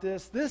about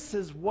this. This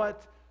is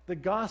what the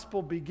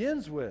gospel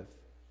begins with.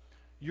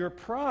 Your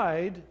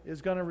pride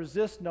is going to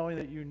resist knowing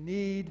that you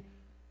need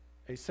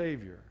a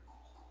Savior.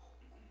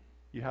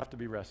 You have to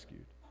be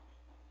rescued.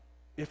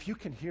 If you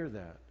can hear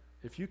that,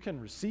 if you can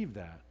receive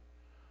that,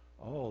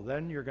 oh,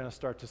 then you're going to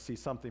start to see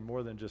something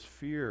more than just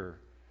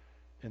fear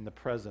in the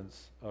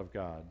presence of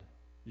God.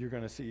 You're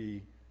going to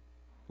see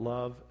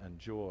love and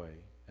joy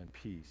and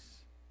peace.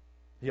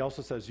 He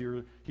also says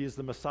he is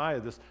the Messiah,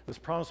 this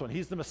promised one.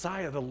 He's the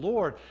Messiah, the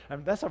Lord.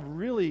 And that's a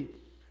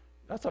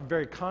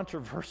very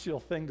controversial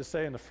thing to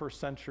say in the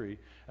first century.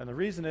 And the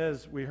reason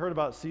is, we heard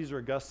about Caesar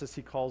Augustus.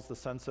 He calls the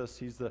census.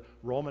 He's the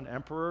Roman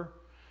emperor.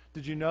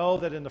 Did you know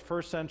that in the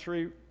first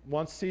century,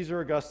 once Caesar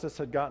Augustus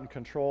had gotten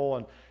control,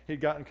 and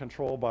he'd gotten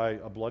control by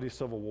a bloody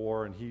civil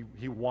war, and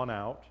he won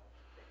out.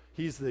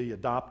 He's the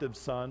adoptive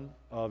son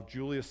of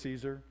Julius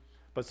Caesar.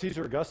 But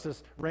Caesar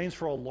Augustus reigns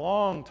for a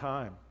long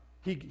time.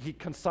 He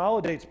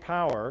consolidates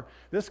power.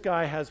 This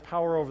guy has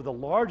power over the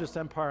largest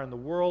empire in the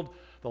world,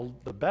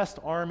 the best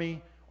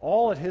army,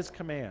 all at his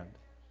command.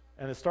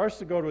 And it starts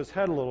to go to his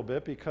head a little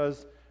bit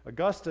because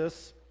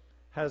Augustus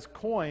has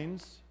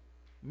coins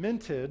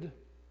minted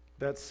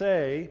that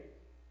say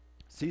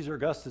Caesar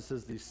Augustus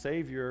is the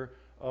Savior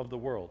of the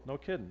world. No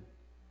kidding.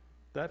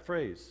 That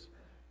phrase,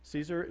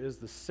 Caesar is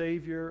the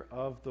Savior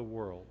of the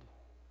world.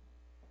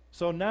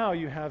 So now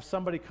you have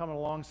somebody coming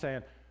along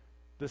saying,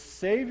 the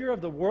Savior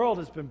of the world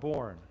has been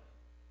born.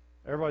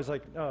 Everybody's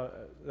like, no,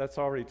 that's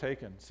already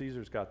taken.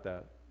 Caesar's got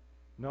that.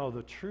 No,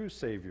 the true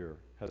Savior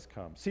has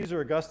come.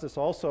 Caesar Augustus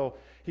also,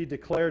 he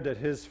declared that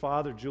his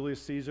father,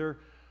 Julius Caesar,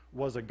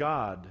 was a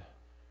god.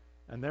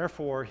 And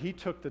therefore, he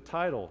took the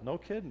title. No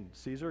kidding.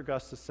 Caesar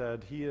Augustus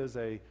said he is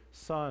a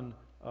son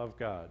of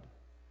God.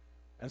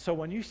 And so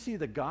when you see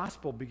the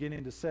gospel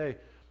beginning to say,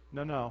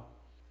 no,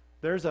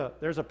 there's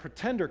a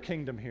pretender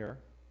kingdom here,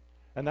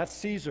 and that's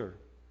Caesar.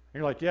 And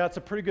you're like, yeah, it's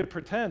a pretty good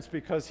pretense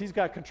because he's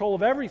got control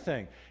of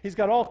everything. He's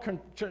got all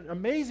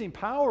amazing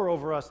power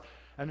over us.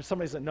 And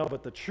somebody said, no,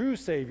 but the true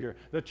Savior,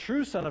 the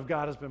true Son of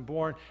God has been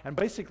born. And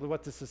basically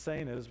what this is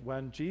saying is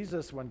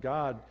when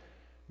God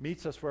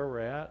meets us where we're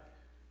at,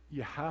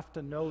 you have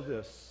to know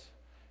this.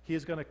 He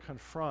is going to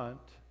confront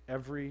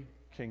every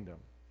kingdom.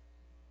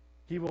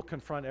 He will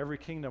confront every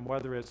kingdom,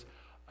 whether it's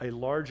a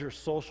larger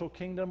social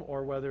kingdom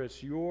or whether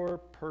it's your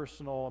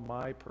personal,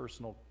 my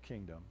personal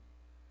kingdom.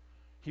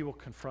 He will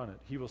confront it.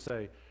 He will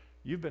say,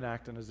 you've been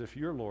acting as if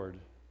you're Lord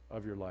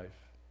of your life,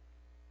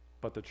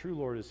 but the true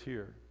Lord is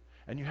here.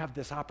 And you have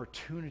this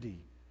opportunity.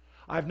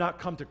 I've not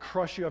come to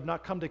crush you. I've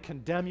not come to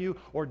condemn you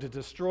or to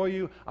destroy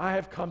you. I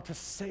have come to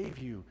save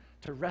you,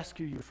 to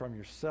rescue you from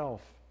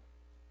yourself.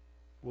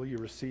 Will you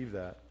receive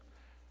that?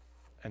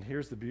 And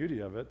here's the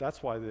beauty of it.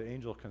 That's why the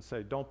angel can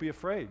say, don't be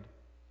afraid.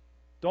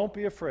 Don't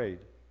be afraid.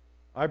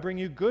 I bring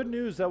you good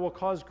news that will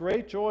cause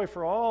great joy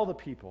for all the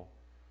people.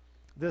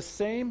 This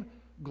same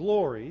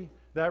glory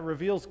that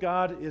reveals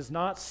God is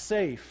not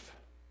safe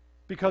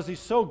because he's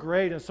so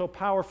great and so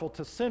powerful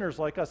to sinners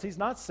like us. He's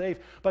not safe,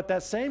 but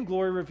that same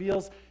glory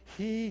reveals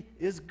he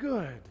is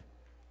good.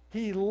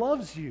 He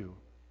loves you.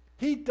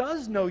 He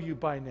does know you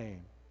by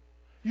name.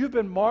 You've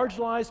been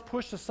marginalized,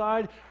 pushed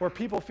aside, where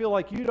people feel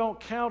like you don't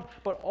count,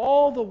 but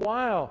all the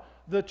while,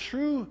 the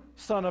true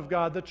Son of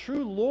God, the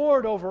true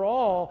Lord over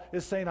all,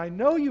 is saying, I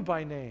know you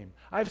by name.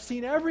 I've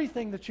seen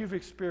everything that you've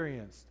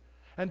experienced.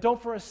 And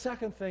don't for a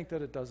second think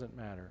that it doesn't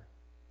matter.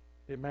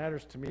 It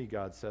matters to me,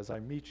 God says. I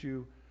meet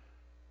you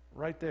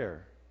right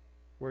there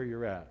where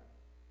you're at.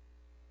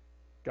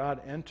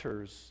 God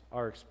enters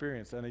our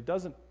experience, and he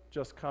doesn't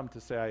just come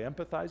to say, I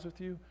empathize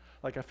with you.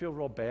 Like, I feel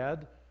real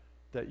bad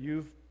that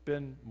you've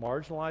been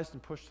marginalized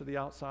and pushed to the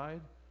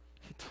outside.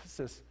 He does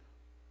this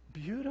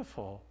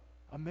beautiful,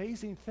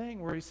 amazing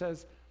thing where he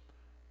says,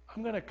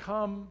 I'm going to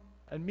come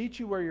and meet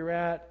you where you're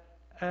at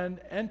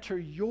and enter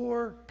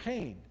your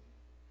pain.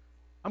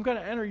 I'm going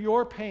to enter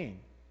your pain.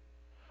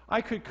 I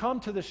could come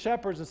to the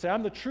shepherds and say,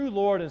 I'm the true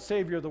Lord and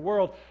Savior of the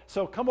world,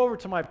 so come over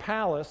to my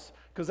palace,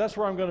 because that's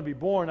where I'm going to be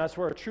born. That's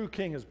where a true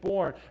king is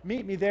born.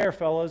 Meet me there,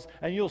 fellas,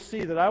 and you'll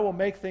see that I will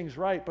make things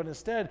right. But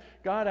instead,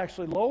 God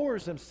actually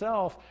lowers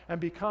himself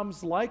and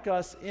becomes like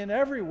us in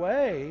every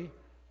way,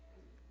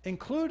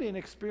 including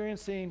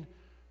experiencing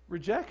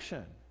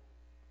rejection.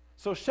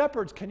 So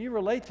shepherds, can you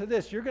relate to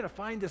this? You're going to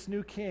find this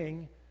new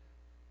king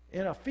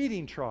in a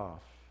feeding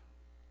trough.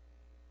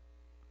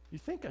 You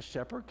think a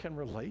shepherd can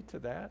relate to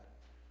that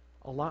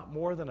a lot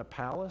more than a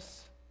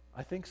palace?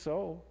 I think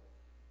so.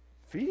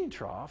 Feeding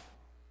trough?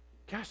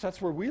 Gosh,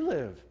 that's where we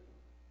live.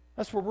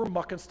 That's where we're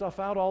mucking stuff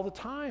out all the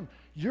time.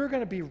 You're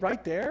going to be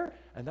right there,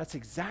 and that's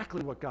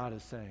exactly what God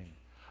is saying.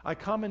 I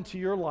come into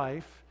your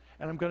life,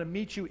 and I'm going to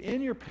meet you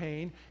in your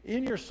pain,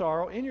 in your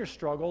sorrow, in your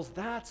struggles.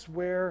 That's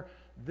where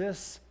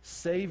this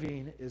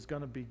saving is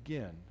going to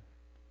begin.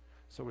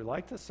 So we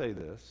like to say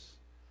this: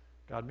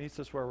 God meets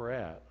us where we're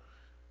at,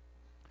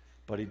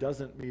 but he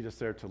doesn't meet us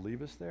there to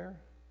leave us there.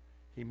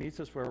 He meets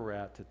us where we're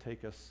at to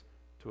take us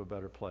to a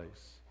better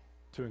place,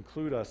 to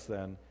include us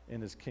then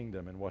in his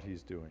kingdom and what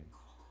he's doing.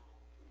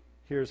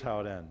 Here's how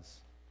it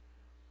ends.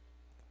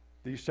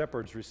 These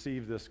shepherds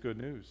receive this good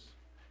news.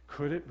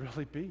 Could it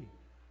really be?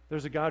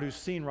 There's a God who's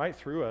seen right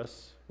through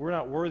us. We're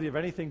not worthy of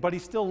anything, but he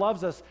still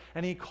loves us,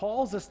 and he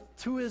calls us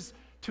to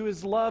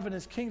his love and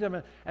his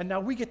kingdom, and now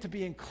we get to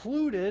be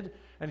included.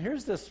 And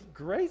here's this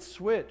great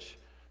switch.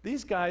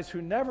 These guys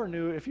who never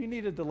knew, if you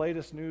needed the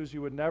latest news,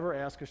 you would never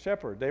ask a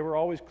shepherd. They were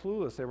always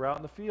clueless. They were out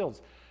in the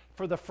fields.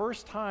 For the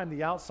first time,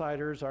 the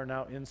outsiders are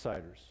now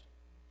insiders.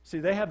 See,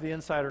 they have the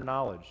insider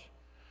knowledge.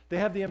 They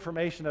have the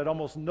information that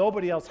almost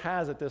nobody else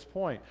has at this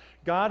point.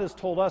 God has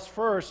told us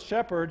first,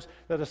 shepherds,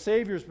 that a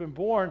Savior's been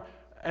born,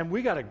 and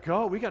we got to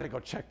go. We got to go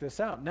check this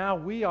out. Now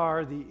we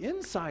are the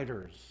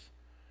insiders.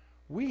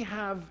 We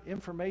have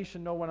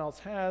information no one else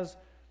has,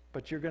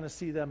 but you're going to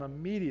see them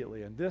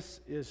immediately. And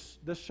this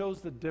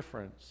shows the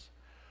difference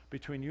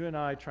between you and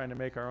I trying to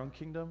make our own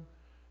kingdom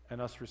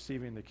and us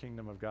receiving the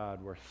kingdom of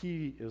God, where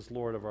he is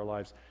Lord of our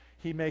lives.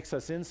 He makes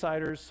us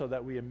insiders so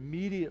that we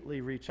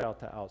immediately reach out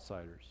to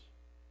outsiders.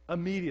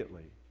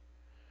 Immediately.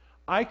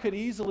 I could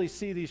easily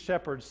see these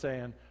shepherds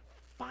saying,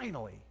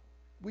 finally,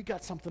 we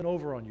got something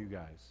over on you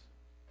guys.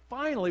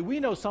 Finally, we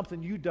know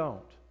something you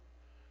don't.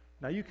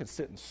 Now you can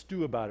sit and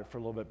stew about it for a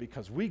little bit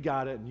because we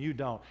got it and you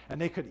don't.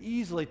 And they could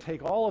easily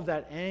take all of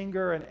that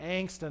anger and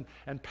angst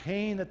and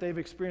pain that they've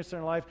experienced in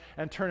their life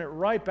and turn it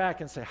right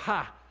back and say,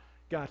 ha,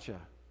 gotcha.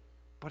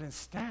 But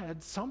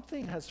instead,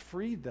 something has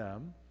freed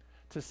them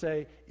to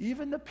say,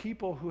 even the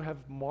people who have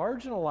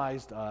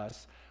marginalized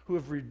us, who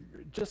have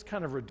just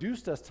kind of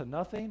reduced us to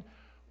nothing,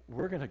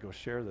 we're going to go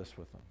share this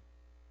with them.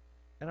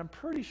 And I'm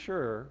pretty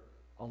sure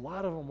a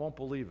lot of them won't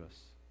believe us,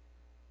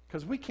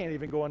 because we can't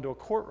even go into a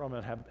courtroom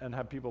and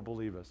have people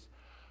believe us.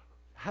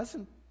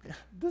 Isn't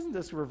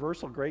this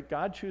reversal great?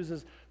 God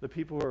chooses the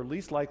people who are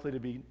least likely to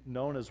be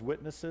known as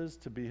witnesses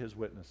to be his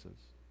witnesses.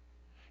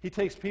 He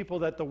takes people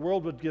that the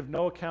world would give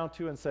no account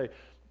to and say,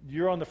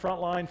 you're on the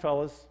front line,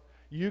 fellas.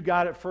 You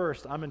got it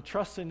first. I'm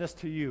entrusting this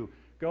to you.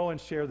 Go and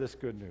share this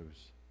good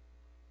news.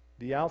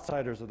 The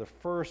outsiders are the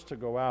first to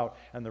go out,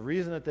 and the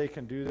reason that they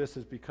can do this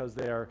is because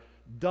they are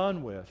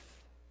done with.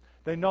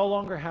 They no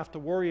longer have to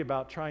worry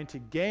about trying to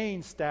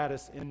gain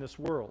status in this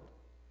world.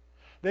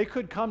 They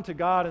could come to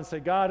God and say,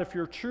 God, if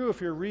you're true,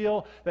 if you're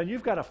real, then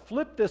you've got to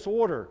flip this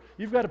order.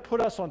 You've got to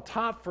put us on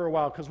top for a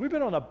while because we've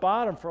been on the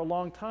bottom for a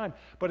long time.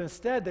 But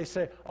instead they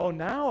say, oh,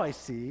 now I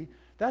see.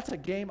 That's a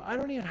game I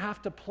don't even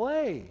have to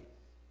play.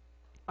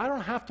 I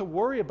don't have to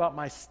worry about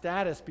my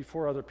status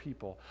before other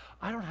people.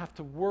 I don't have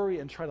to worry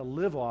and try to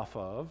live off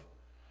of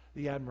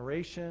the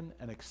admiration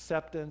and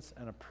acceptance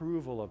and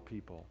approval of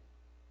people.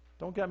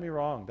 Don't get me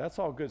wrong, that's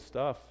all good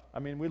stuff. I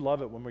mean, we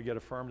love it when we get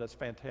affirmed, that's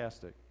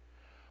fantastic.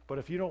 But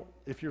if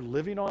you're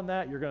living on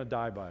that, you're going to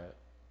die by it.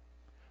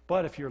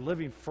 But if you're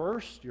living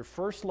first, your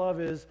first love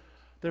is,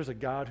 there's a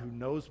God who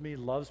knows me,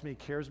 loves me,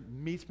 cares,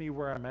 meets me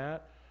where I'm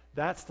at,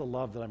 that's the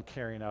love that I'm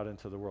carrying out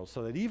into the world.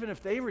 So that even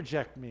if they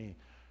reject me,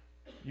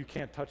 you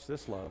can't touch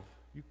this love.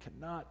 You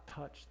cannot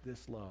touch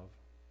this love.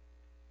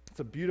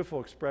 It's a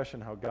beautiful expression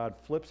how God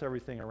flips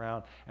everything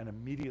around, and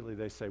immediately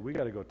they say, we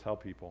got to go tell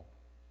people.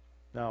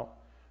 Now,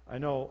 I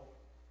know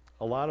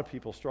a lot of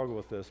people struggle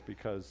with this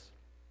because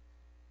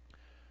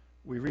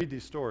we read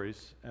these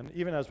stories, and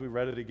even as we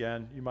read it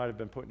again, you might have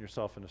been putting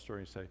yourself in a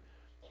story and say,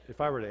 if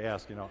I were to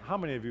ask, how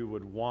many of you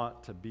would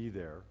want to be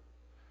there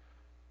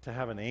to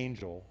have an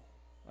angel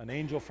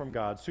from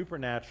God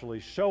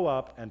supernaturally show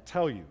up and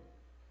tell you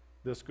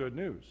this good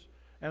news?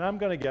 And I'm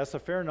going to guess a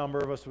fair number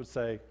of us would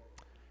say,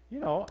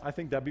 I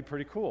think that'd be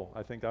pretty cool.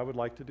 I think I would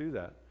like to do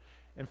that.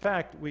 In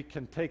fact, we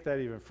can take that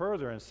even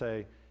further and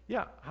say,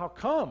 yeah, how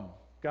come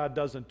God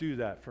doesn't do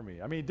that for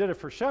me? I mean, he did it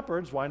for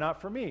shepherds, why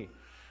not for me?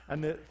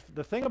 And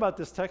the thing about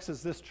this text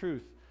is this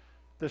truth.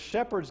 The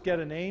shepherds get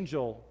an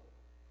angel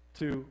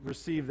to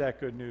receive that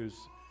good news.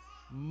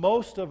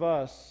 Most of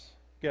us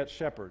get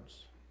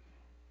shepherds.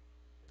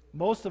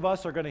 Most of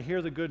us are going to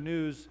hear the good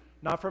news,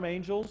 not from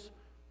angels,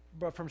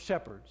 but from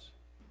shepherds.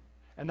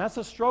 And that's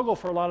a struggle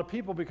for a lot of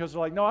people because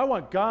they're like, no, I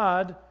want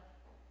God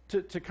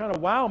to kind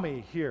of wow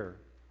me here.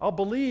 I'll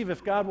believe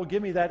if God will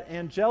give me that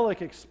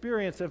angelic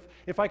experience,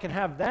 if I can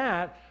have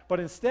that. But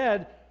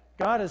instead,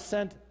 God has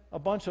sent a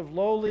bunch of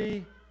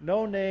lowly,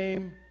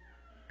 no-name,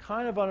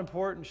 kind of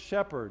unimportant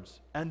shepherds.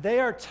 And they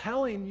are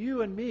telling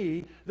you and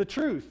me the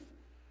truth.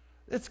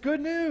 It's good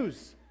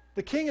news.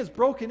 The king is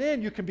broken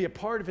in. You can be a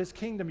part of his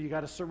kingdom. You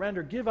got to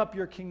surrender. Give up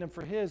your kingdom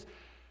for his.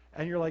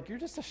 And you're like, you're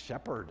just a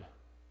shepherd.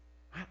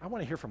 I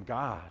want to hear from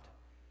God.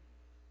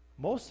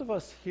 Most of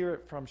us hear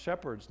it from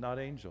shepherds, not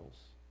angels.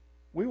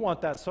 We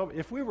want that. So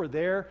if we were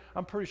there,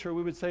 I'm pretty sure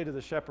we would say to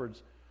the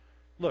shepherds,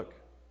 look,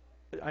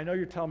 I know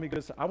you're telling me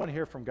good stuff. I want to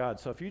hear from God.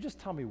 So if you just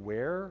tell me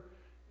where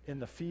in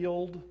the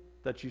field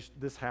that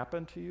this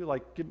happened to you?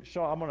 Like,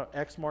 I'm going to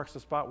X marks the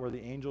spot where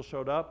the angel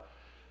showed up,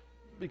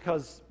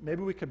 because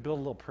maybe we could build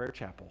a little prayer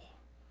chapel.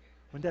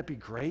 Wouldn't that be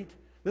great?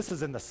 This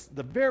is in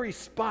the very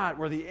spot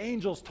where the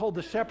angels told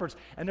the shepherds,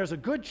 and there's a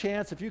good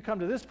chance if you come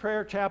to this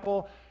prayer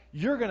chapel,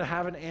 you're going to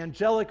have an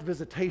angelic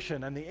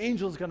visitation, and the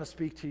angel's going to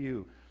speak to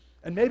you.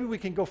 And maybe we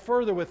can go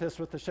further with this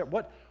with the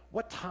shepherd.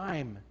 What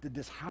time did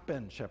this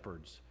happen,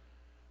 shepherds?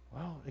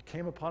 Well, it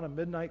came upon a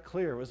midnight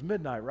clear. It was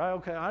midnight, right?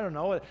 Okay, I don't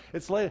know.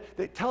 It's late.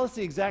 They tell us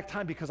the exact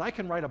time because I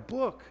can write a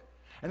book.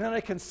 And then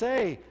I can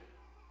say,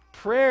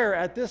 prayer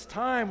at this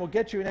time will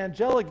get you an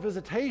angelic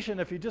visitation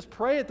if you just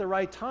pray at the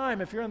right time,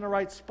 if you're in the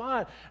right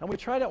spot. And we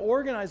try to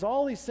organize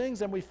all these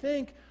things, and we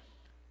think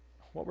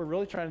what we're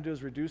really trying to do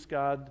is reduce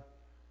God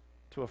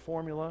to a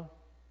formula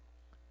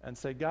and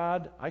say,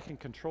 God, I can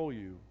control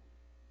you.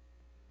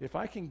 If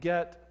I can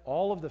get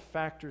all of the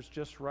factors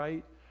just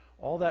right,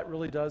 all that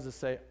really does is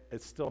say,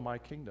 it's still my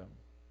kingdom.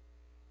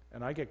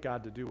 And I get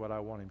God to do what I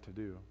want him to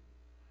do.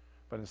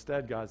 But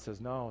instead, God says,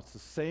 no, it's the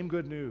same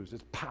good news.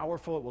 It's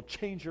powerful. It will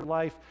change your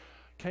life.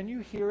 Can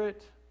you hear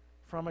it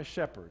from a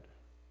shepherd?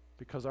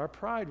 Because our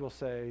pride will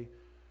say,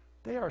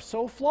 they are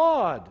so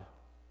flawed.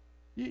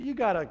 You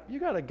got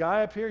a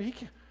guy up here,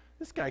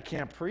 this guy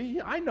can't preach.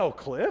 I know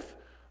Cliff.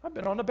 I've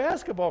been on the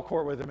basketball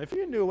court with him. If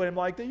you knew him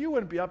like that, you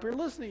wouldn't be up here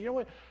listening. You know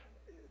what?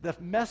 The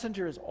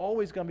messenger is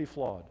always going to be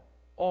flawed.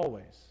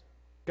 Always.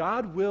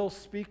 God will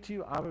speak to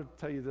you. I would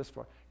tell you this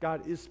far.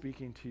 God is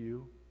speaking to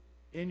you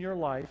in your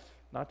life,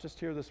 not just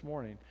here this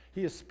morning.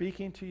 He is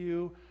speaking to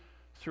you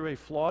through a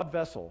flawed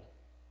vessel.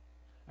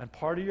 And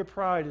part of your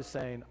pride is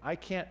saying, I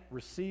can't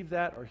receive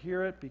that or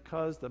hear it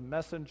because the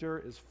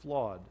messenger is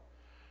flawed.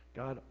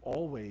 God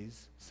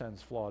always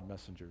sends flawed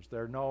messengers.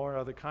 There are no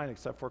other kind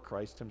except for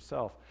Christ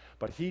himself.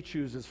 But he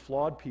chooses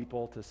flawed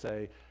people to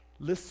say,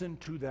 listen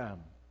to them.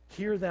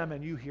 Hear them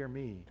and you hear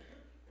me.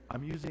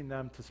 I'm using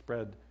them to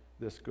spread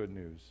this good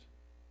news.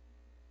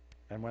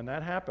 And when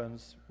that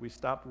happens, we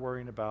stop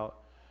worrying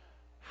about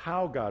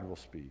how God will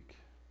speak.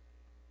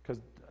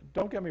 Because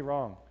don't get me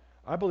wrong,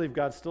 I believe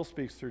God still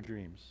speaks through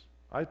dreams.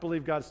 I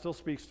believe God still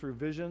speaks through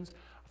visions,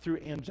 through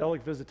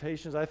angelic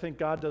visitations. I think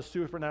God does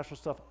supernatural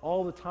stuff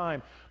all the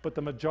time. But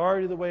the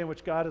majority of the way in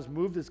which God has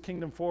moved his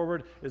kingdom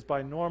forward is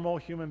by normal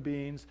human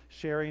beings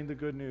sharing the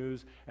good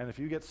news. And if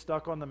you get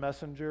stuck on the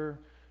messenger,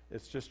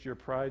 it's just your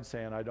pride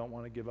saying, I don't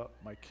want to give up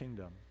my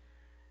kingdom.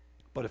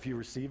 But if you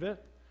receive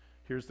it,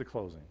 here's the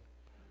closing.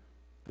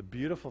 The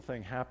beautiful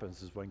thing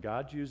happens is when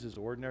God uses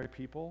ordinary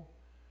people,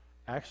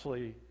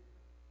 actually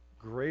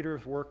greater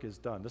work is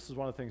done. This is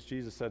one of the things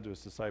Jesus said to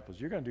his disciples.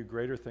 You're going to do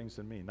greater things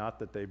than me. Not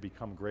that they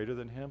become greater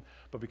than him,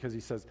 but because he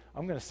says,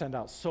 I'm going to send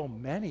out so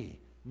many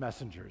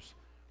messengers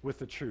with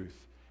the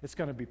truth. It's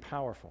going to be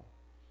powerful.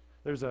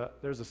 There's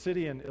a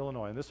city in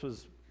Illinois, and this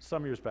was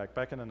some years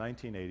back in the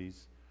 1980s.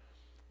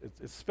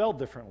 It's spelled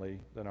differently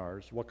than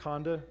ours,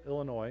 Wakanda,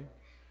 Illinois.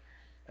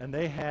 And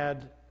they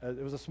had,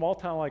 it was a small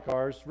town like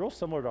ours, real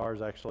similar to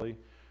ours actually.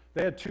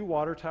 They had 2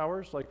 water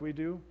towers like we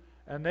do.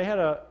 And they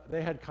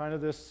had kind of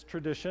this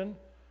tradition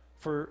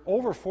for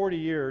over 40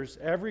 years.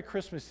 Every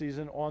Christmas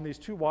season on these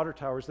 2 water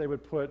towers, they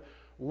would put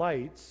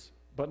lights,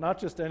 but not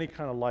just any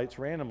kind of lights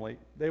randomly.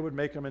 They would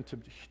make them into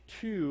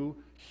 2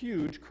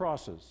 huge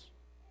crosses.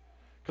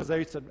 Because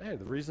they said, hey,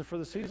 the reason for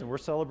the season, we're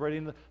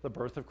celebrating the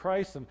birth of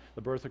Christ, and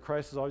the birth of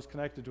Christ is always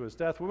connected to his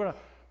death. We're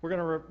going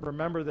to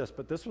remember this.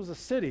 But this was a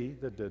city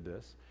that did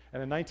this.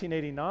 And in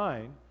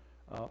 1989,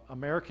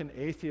 American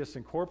Atheists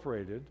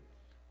Incorporated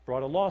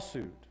brought a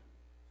lawsuit.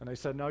 And they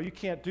said, no, you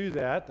can't do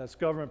that. That's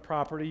government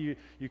property.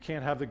 You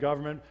can't have the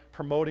government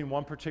promoting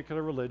one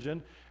particular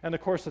religion. And,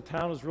 of course, the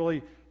town was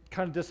really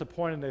kind of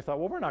disappointed. They thought,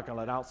 well, we're not going to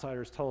let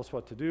outsiders tell us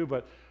what to do.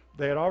 But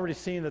they had already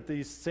seen that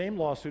these same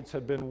lawsuits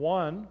had been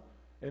won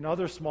in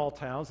other small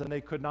towns, and they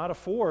could not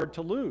afford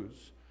to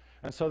lose.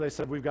 And so they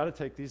said, we've got to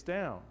take these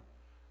down.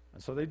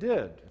 And so they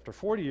did. After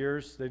 40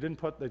 years, they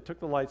took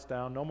the lights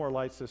down. No more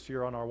lights this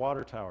year on our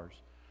water towers.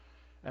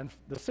 And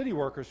the city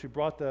workers who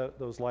brought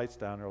those lights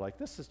down are like,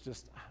 this is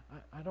just,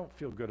 I don't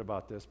feel good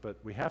about this, but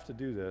we have to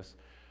do this.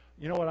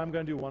 You know what I'm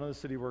going to do? One of the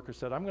city workers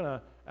said, I'm going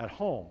to, at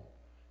home,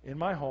 in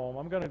my home,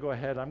 I'm going to go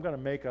ahead, I'm going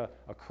to make a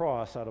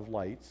cross out of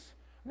lights.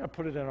 I'm going to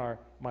put it in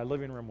my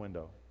living room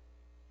window.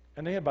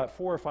 And they had about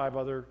 4 or 5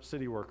 other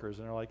city workers,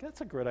 and they're like, that's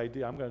a great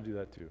idea. I'm going to do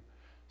that too.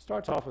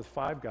 Starts off with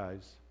 5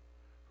 guys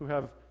who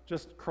have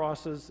just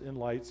crosses and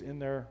lights in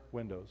their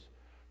windows.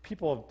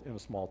 People in a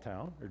small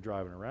town are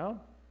driving around.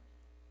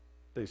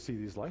 They see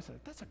these lights,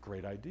 that's a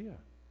great idea.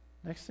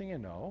 Next thing you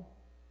know,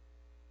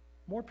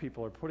 more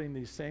people are putting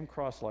these same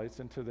cross lights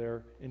into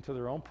their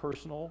own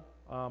personal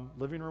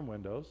living room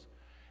windows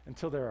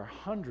until there are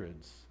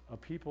hundreds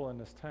of people in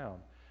this town.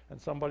 And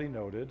somebody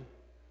noted,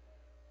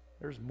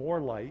 there's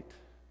more light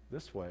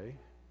this way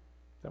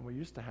than we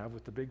used to have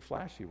with the big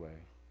flashy way.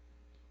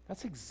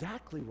 That's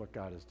exactly what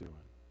God is doing.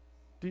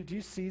 Do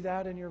you see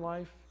that in your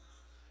life?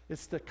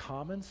 It's the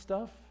common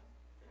stuff.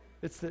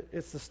 It's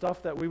the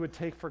stuff that we would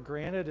take for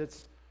granted.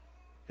 It's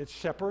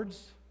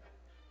shepherds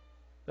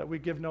that we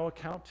give no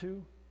account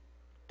to.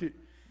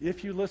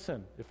 If you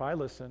listen, if I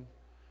listen,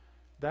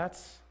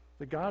 that's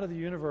the God of the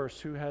universe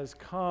who has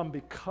come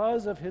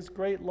because of his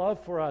great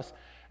love for us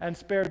and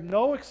spared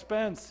no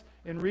expense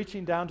in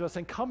reaching down to us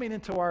and coming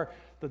into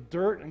the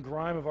dirt and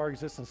grime of our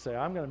existence. Say,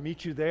 I'm going to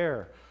meet you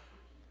there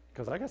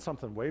because I got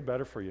something way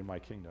better for you in my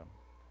kingdom.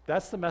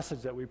 That's the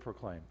message that we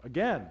proclaim.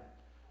 Again,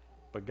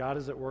 but God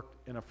is at work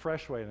in a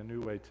fresh way, in a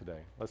new way today.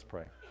 Let's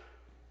pray.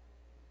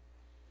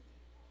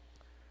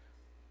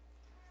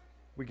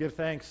 We give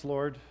thanks,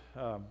 Lord,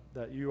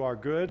 that you are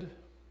good,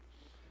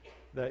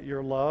 that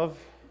your love,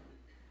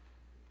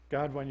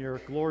 God, when your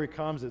glory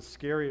comes, it's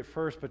scary at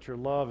first, but your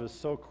love is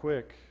so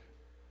quick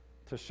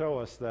to show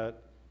us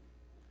that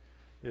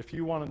if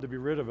you wanted to be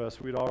rid of us,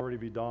 we'd already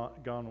be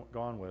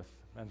gone with.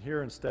 And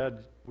here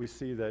instead, we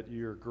see that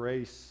your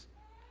grace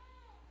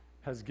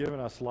has given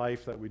us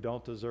life that we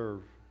don't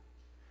deserve.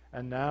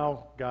 And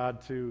now,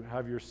 God, to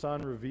have your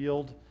Son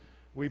revealed,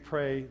 we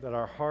pray that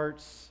our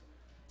hearts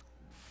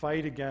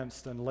fight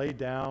against and lay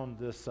down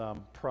this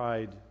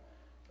pride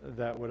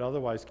that would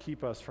otherwise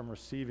keep us from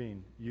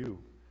receiving you.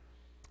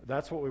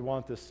 That's what we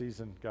want this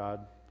season,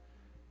 God.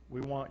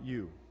 We want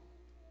you.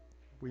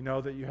 We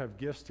know that you have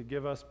gifts to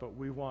give us, but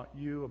we want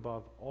you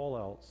above all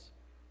else.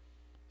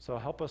 So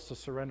help us to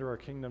surrender our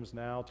kingdoms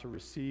now, to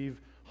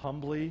receive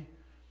humbly,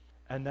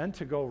 and then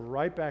to go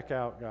right back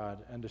out,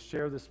 God, and to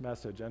share this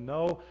message. And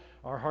know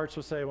our hearts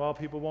will say, well,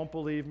 people won't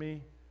believe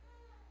me.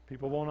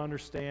 People won't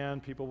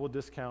understand. People will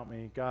discount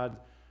me. God,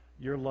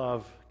 your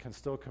love can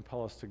still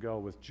compel us to go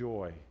with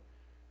joy.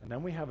 And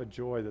then we have a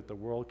joy that the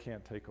world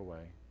can't take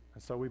away.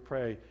 And so we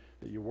pray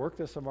that you work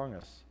this among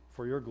us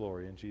for your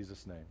glory in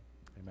Jesus' name.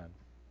 Amen.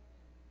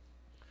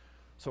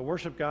 So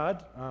worship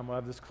God. We'll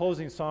have this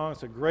closing song.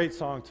 It's a great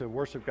song to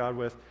worship God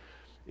with.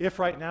 If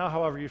right now,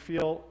 however, you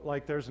feel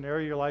like there's an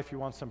area of your life you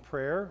want some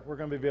prayer, we're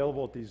going to be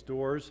available at these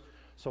doors.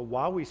 So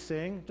while we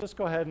sing, just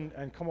go ahead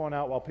and come on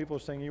out while people are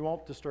singing. You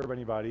won't disturb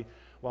anybody.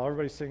 While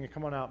everybody's singing,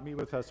 come on out, meet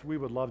with us. We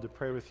would love to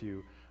pray with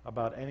you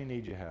about any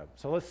need you have.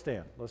 So let's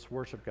stand. Let's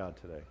worship God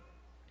today.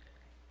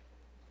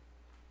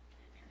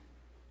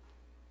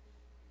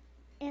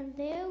 And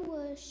there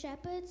were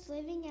shepherds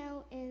living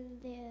out in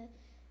the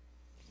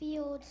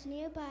fields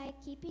nearby,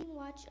 keeping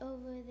watch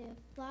over their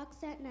flocks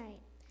at night.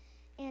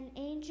 An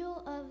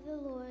angel of the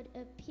Lord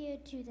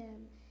appeared to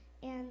them,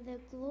 and the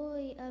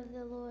glory of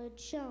the Lord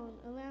shone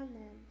around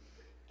them,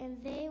 and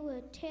they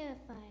were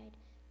terrified.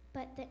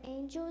 But the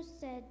angel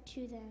said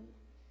to them,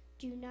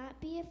 "Do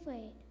not be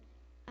afraid.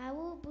 I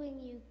will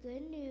bring you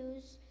good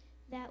news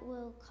that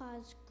will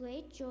cause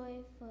great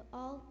joy for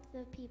all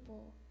the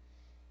people.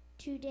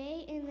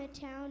 Today in the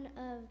town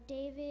of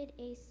David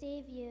a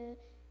Savior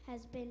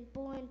has been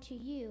born to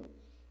you.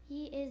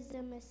 He is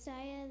the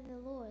Messiah, the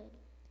Lord.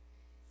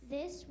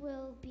 This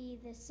will be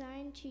the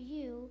sign to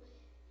you.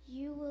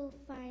 You will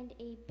find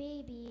a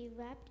baby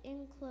wrapped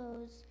in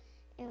clothes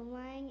and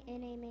lying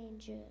in a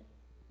manger."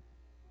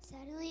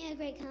 Suddenly a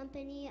great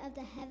company of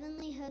the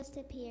heavenly host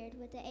appeared,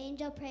 with the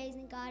angel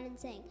praising God and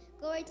saying,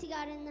 "Glory to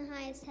God in the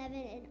highest heaven,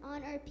 and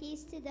on earth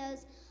peace to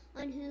those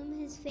on whom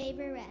his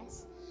favor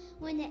rests."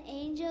 When the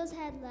angels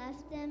had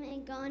left them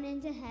and gone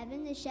into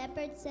heaven, the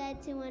shepherds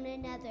said to one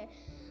another,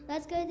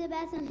 "Let's go to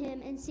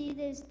Bethlehem and see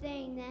this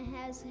thing that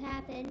has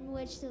happened,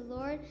 which the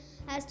Lord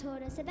has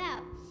told us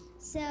about."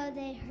 So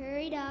they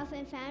hurried off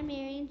and found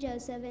Mary and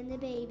Joseph and the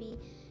baby,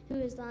 who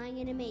was lying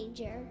in a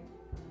manger.